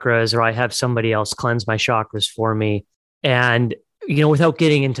chakras, or I have somebody else cleanse my chakras for me. And without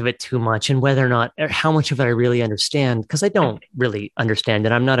getting into it too much, and whether or not, or how much of it I really understand, because I don't really understand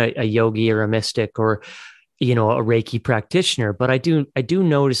it. I'm not a yogi or a mystic or a Reiki practitioner, but I do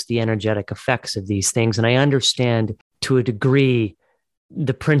notice the energetic effects of these things, and I understand to a degree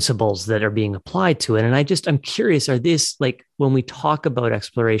the principles that are being applied to it. And I'm curious, are this, like, when we talk about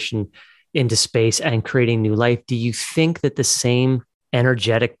exploration into space and creating new life, do you think that the same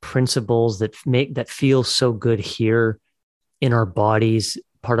energetic principles that feel so good here in our bodies,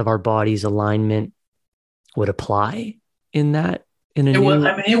 part of our body's alignment, would apply in that? It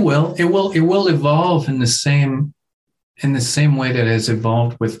will evolve in the same way that it has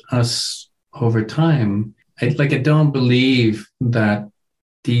evolved with us over time. I don't believe that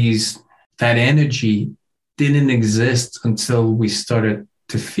that energy didn't exist until we started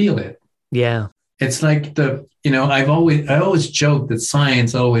to feel it. Yeah. It's like I always joke that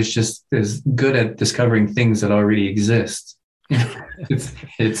science always just is good at discovering things that already exist.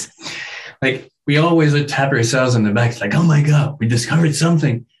 It's like we always tap ourselves on the back. It's like, oh my God, we discovered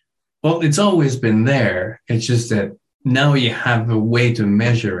something. Well, it's always been there. It's just that now you have a way to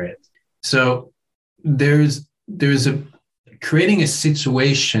measure it. So there's a creating a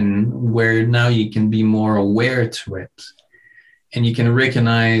situation where now you can be more aware to it, and you can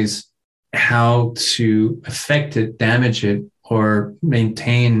recognize how to affect it, damage it, or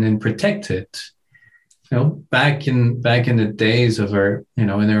maintain and protect it. Back in the days of our, in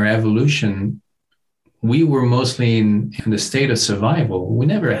our evolution, we were mostly in the state of survival. We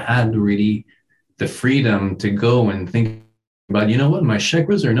never had really the freedom to go and think about, what, my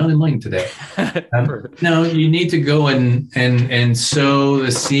chakras are not in line today. No, you need to go and sow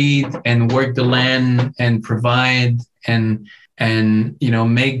the seed and work the land and provide and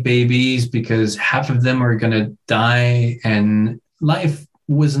make babies, because half of them are going to die, and life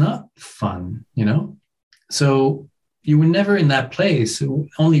was not fun, So you were never in that place.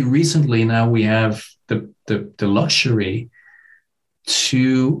 Only recently now we have the luxury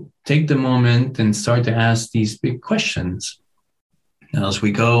to take the moment and start to ask these big questions. And as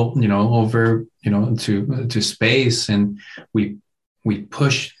we go, over, to space, and we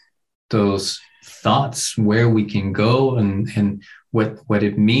push those thoughts where we can go and what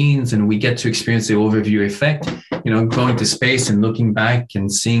it means, and we get to experience the overview effect, going to space and looking back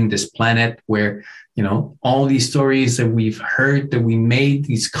and seeing this planet where, all these stories that we've heard, that we made,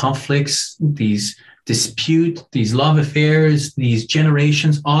 these conflicts, these dispute, these love affairs, these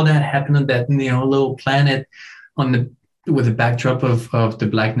generations, all that happened on that, little planet with the backdrop of the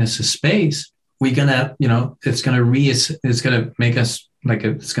blackness of space. We're gonna, it's gonna make us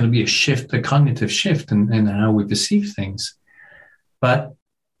it's gonna be a cognitive shift in how we perceive things. But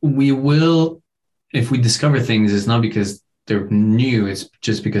we will, if we discover things, it's not because they're new, it's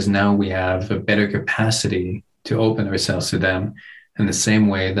just because now we have a better capacity to open ourselves to them, in the same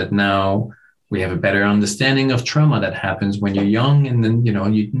way that now we have a better understanding of trauma that happens when you're young, and then,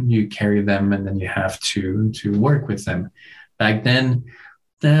 you carry them, and then you have to work with them. Back then,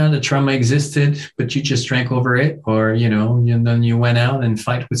 the trauma existed, but you just drank over it, or, and then you went out and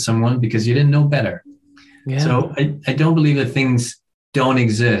fight with someone because you didn't know better. Yeah. So I don't believe that things don't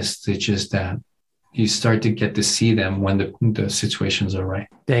exist. It's just that you start to get to see them when the situations are right.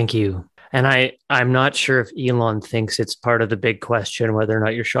 Thank you. And I'm not sure if Elon thinks it's part of the big question, whether or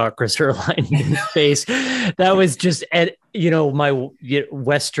not your chakras are aligning in space. That was just, my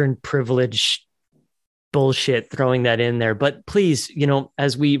Western privilege bullshit throwing that in there. But please,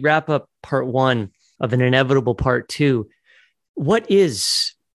 as we wrap up part one of an inevitable part two, what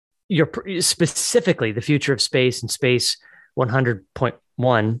is specifically the future of space and Space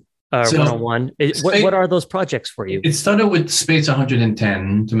 100.1? 101. What are those projects for you? It started with Space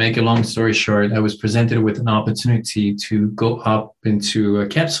 110. To make a long story short, I was presented with an opportunity to go up into a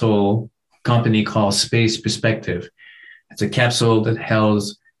capsule company called Space Perspective. It's a capsule that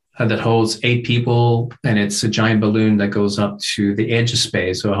holds 8 people, and it's a giant balloon that goes up to the edge of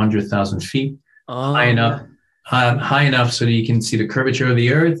space, so 100,000 feet, high enough so that you can see the curvature of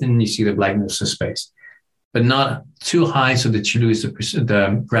the Earth and you see the blackness of space, but not too high so that you lose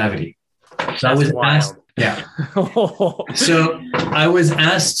the gravity. So I was asked, So I was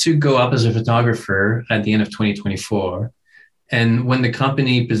asked to go up as a photographer at the end of 2024. And when the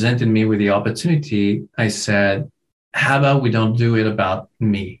company presented me with the opportunity, I said, how about we don't do it about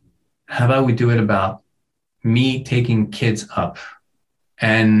me? How about we do it about me taking kids up?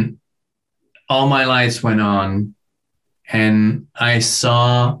 And all my lights went on, and I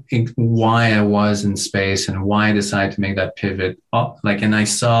saw why I was in space and why I decided to make that pivot. And I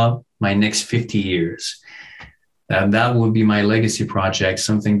saw my next 50 years. That would be my legacy project,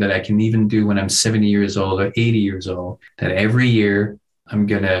 something that I can even do when I'm 70 years old or 80 years old, that every year we're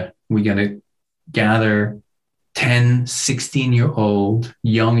going to gather 10, 16-year-old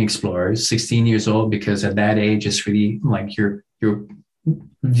young explorers, 16 years old, because at that age, it's really like your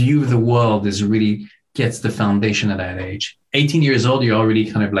view of the world is really gets the foundation at that age. 18 years old, you're already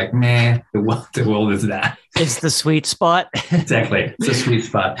kind of like, man, the world is that. It's the sweet spot. Exactly. It's a sweet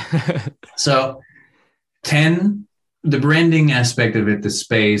spot. So 10, the branding aspect of it, the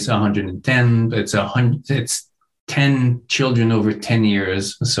space 110, it's 10 children over 10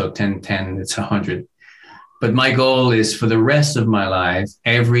 years. So 10, it's 100. But my goal is for the rest of my life,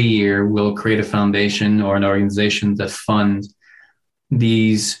 every year we'll create a foundation or an organization that funds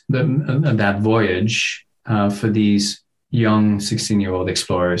that voyage for these young 16-year-old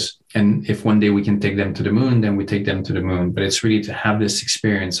explorers. And if one day we can take them to the moon, then we take them to the moon. But it's really to have this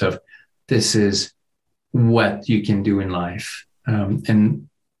experience of this is what you can do in life. And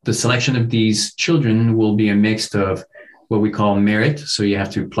the selection of these children will be a mix of what we call merit. So you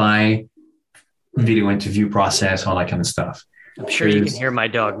have to apply, video interview process, all that kind of stuff. I'm sure you can hear my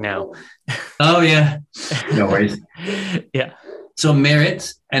dog now. Oh, yeah. No worries. Yeah. So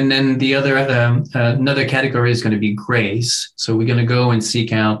merit, and then the other another category is going to be grace. So we're going to go and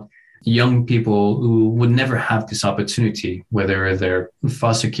seek out young people who would never have this opportunity, whether they're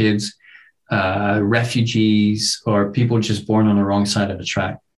foster kids, refugees, or people just born on the wrong side of the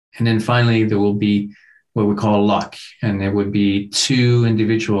track. And then finally, there will be what we call luck, and there would be two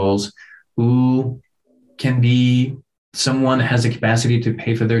individuals who can be someone has the capacity to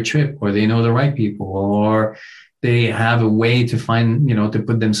pay for their trip, or they know the right people, or they have a way to find, to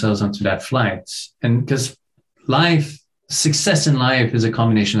put themselves onto that flight. And because success in life is a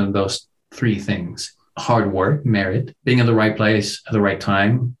combination of those three things: hard work, merit, being at the right place at the right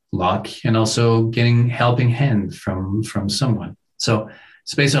time, luck, and also getting helping hand from someone. So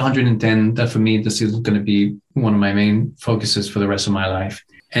Space 110, that for me, this is going to be one of my main focuses for the rest of my life.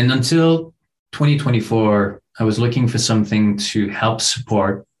 And until 2024, I was looking for something to help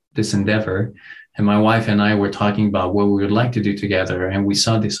support this endeavor. And my wife and I were talking about what we would like to do together. And we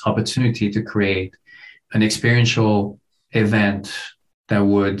saw this opportunity to create an experiential event that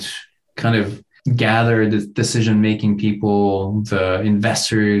would kind of gather the decision-making people, the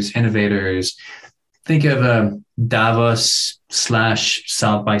investors, innovators. Think of Davos /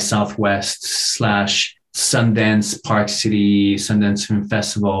 South by Southwest / Sundance Park City, Sundance Film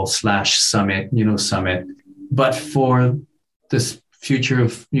Festival / Summit, Summit, but for this future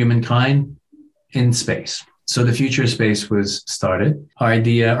of humankind in space. So the Future Space was started. Our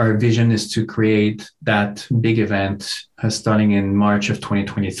vision is to create that big event starting in March of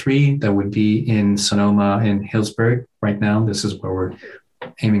 2023. That would be in Sonoma in Hillsburg. Right now, this is where we're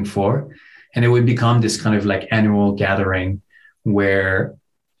aiming for. And it would become this kind of like annual gathering where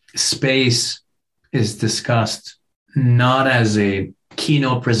space is discussed not as a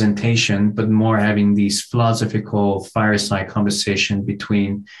keynote presentation, but more having these philosophical fireside conversation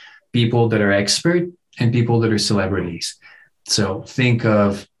between people that are expert and people that are celebrities. So think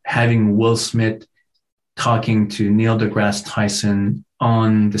of having Will Smith talking to Neil deGrasse Tyson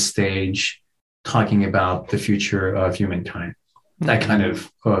on the stage, talking about the future of humankind, that kind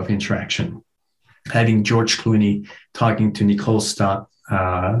of interaction. Having George Clooney talking to Nicole Stott,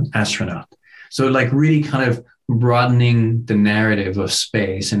 astronaut. So like really kind of broadening the narrative of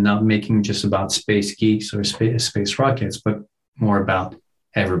space and not making just about space geeks or space rockets, but more about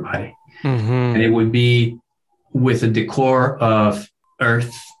everybody. Mm-hmm. And it would be with a decor of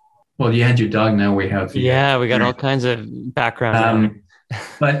Earth. Well, you had your dog. Now we have we got all kinds of background.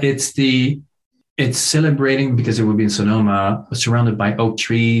 But it's celebrating, because it would be in Sonoma, surrounded by oak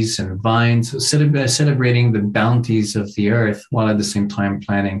trees and vines, celebrating the bounties of the Earth, while at the same time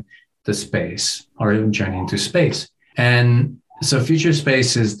planning the space or journey into space. And so Future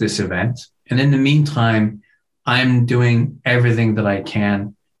Space is this event. And in the meantime, I'm doing everything that I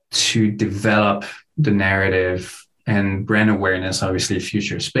can to develop the narrative and brand awareness, obviously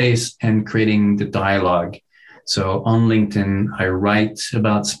Future Space, and creating the dialogue. So on LinkedIn, I write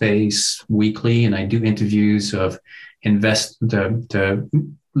about space weekly, and I do interviews of the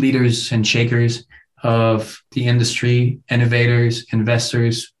leaders and shakers of the industry, innovators,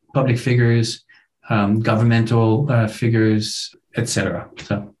 investors, public figures, governmental figures, etc.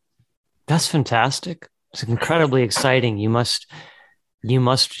 So that's fantastic. It's incredibly exciting. You must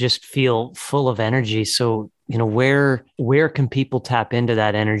just feel full of energy. So, where can people tap into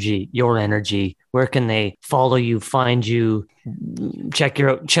that energy, your energy? Where can they follow you, find you, check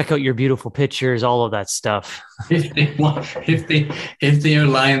out your beautiful pictures, all of that stuff? If they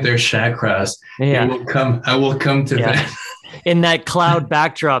align their chakras, I will come to them. In that cloud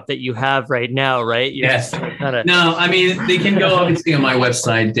backdrop that you have right now, right? Yes. No, I mean, they can go obviously on my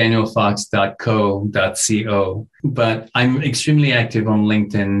website, danielfox.co.co, but I'm extremely active on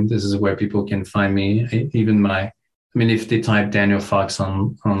LinkedIn. This is where people can find me. If they type Daniel Fox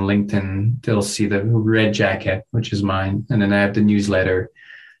on LinkedIn, they'll see the red jacket, which is mine. And then I have the newsletter.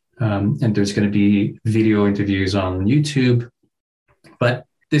 And there's going to be video interviews on YouTube. But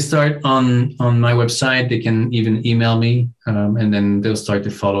they start on my website. They can even email me, and then they'll start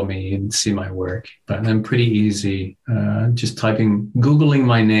to follow me and see my work. But I'm pretty easy, just Googling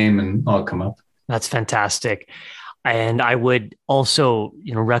my name, and I'll come up. That's fantastic. And I would also,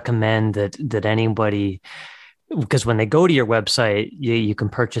 recommend that anybody, because when they go to your website, you can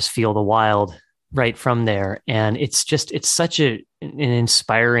purchase Feel the Wild right from there. And it's such an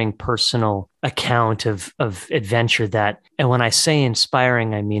inspiring personal account of adventure and when I say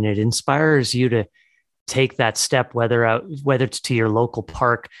inspiring, I mean, it inspires you to take that step, whether it's to your local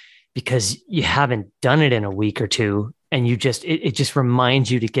park, because you haven't done it in a week or two. And it just reminds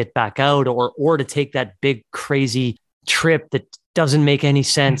you to get back out or to take that big, crazy trip that doesn't make any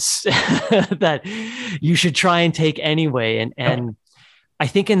sense that you should try and take anyway. And I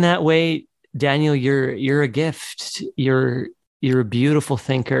think in that way, Daniel, you're a gift. You're a beautiful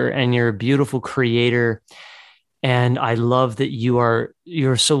thinker and you're a beautiful creator. And I love that you're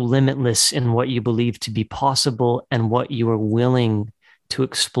so limitless in what you believe to be possible and what you are willing to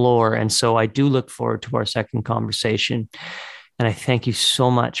explore. And so I do look forward to our second conversation. And I thank you so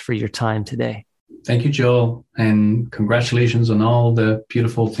much for your time today. Thank you, Joel. And congratulations on all the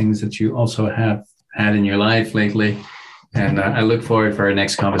beautiful things that you also have had in your life lately. And I look forward for our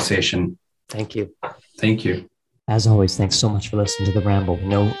next conversation. Thank you. Thank you. As always, thanks so much for listening to The Ramble. We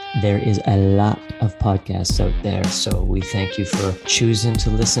know there is a lot of podcasts out there, so we thank you for choosing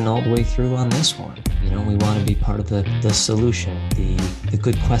to listen all the way through on this one. You know, we want to be part of the solution, the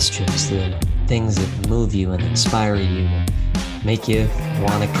good questions, the things that move you and inspire you and make you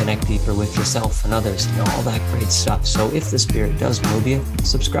want to connect deeper with yourself and others and all that great stuff. So if the Spirit does move you,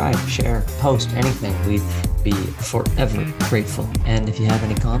 subscribe, share, post, anything. We'd be forever grateful. And if you have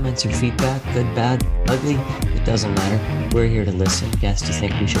any comments or feedback, good, bad, ugly, it doesn't matter. We're here to listen. Guests you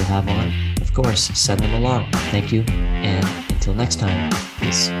think we should have on, of course, send them along. Thank you. And until next time,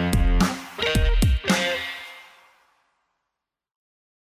 peace.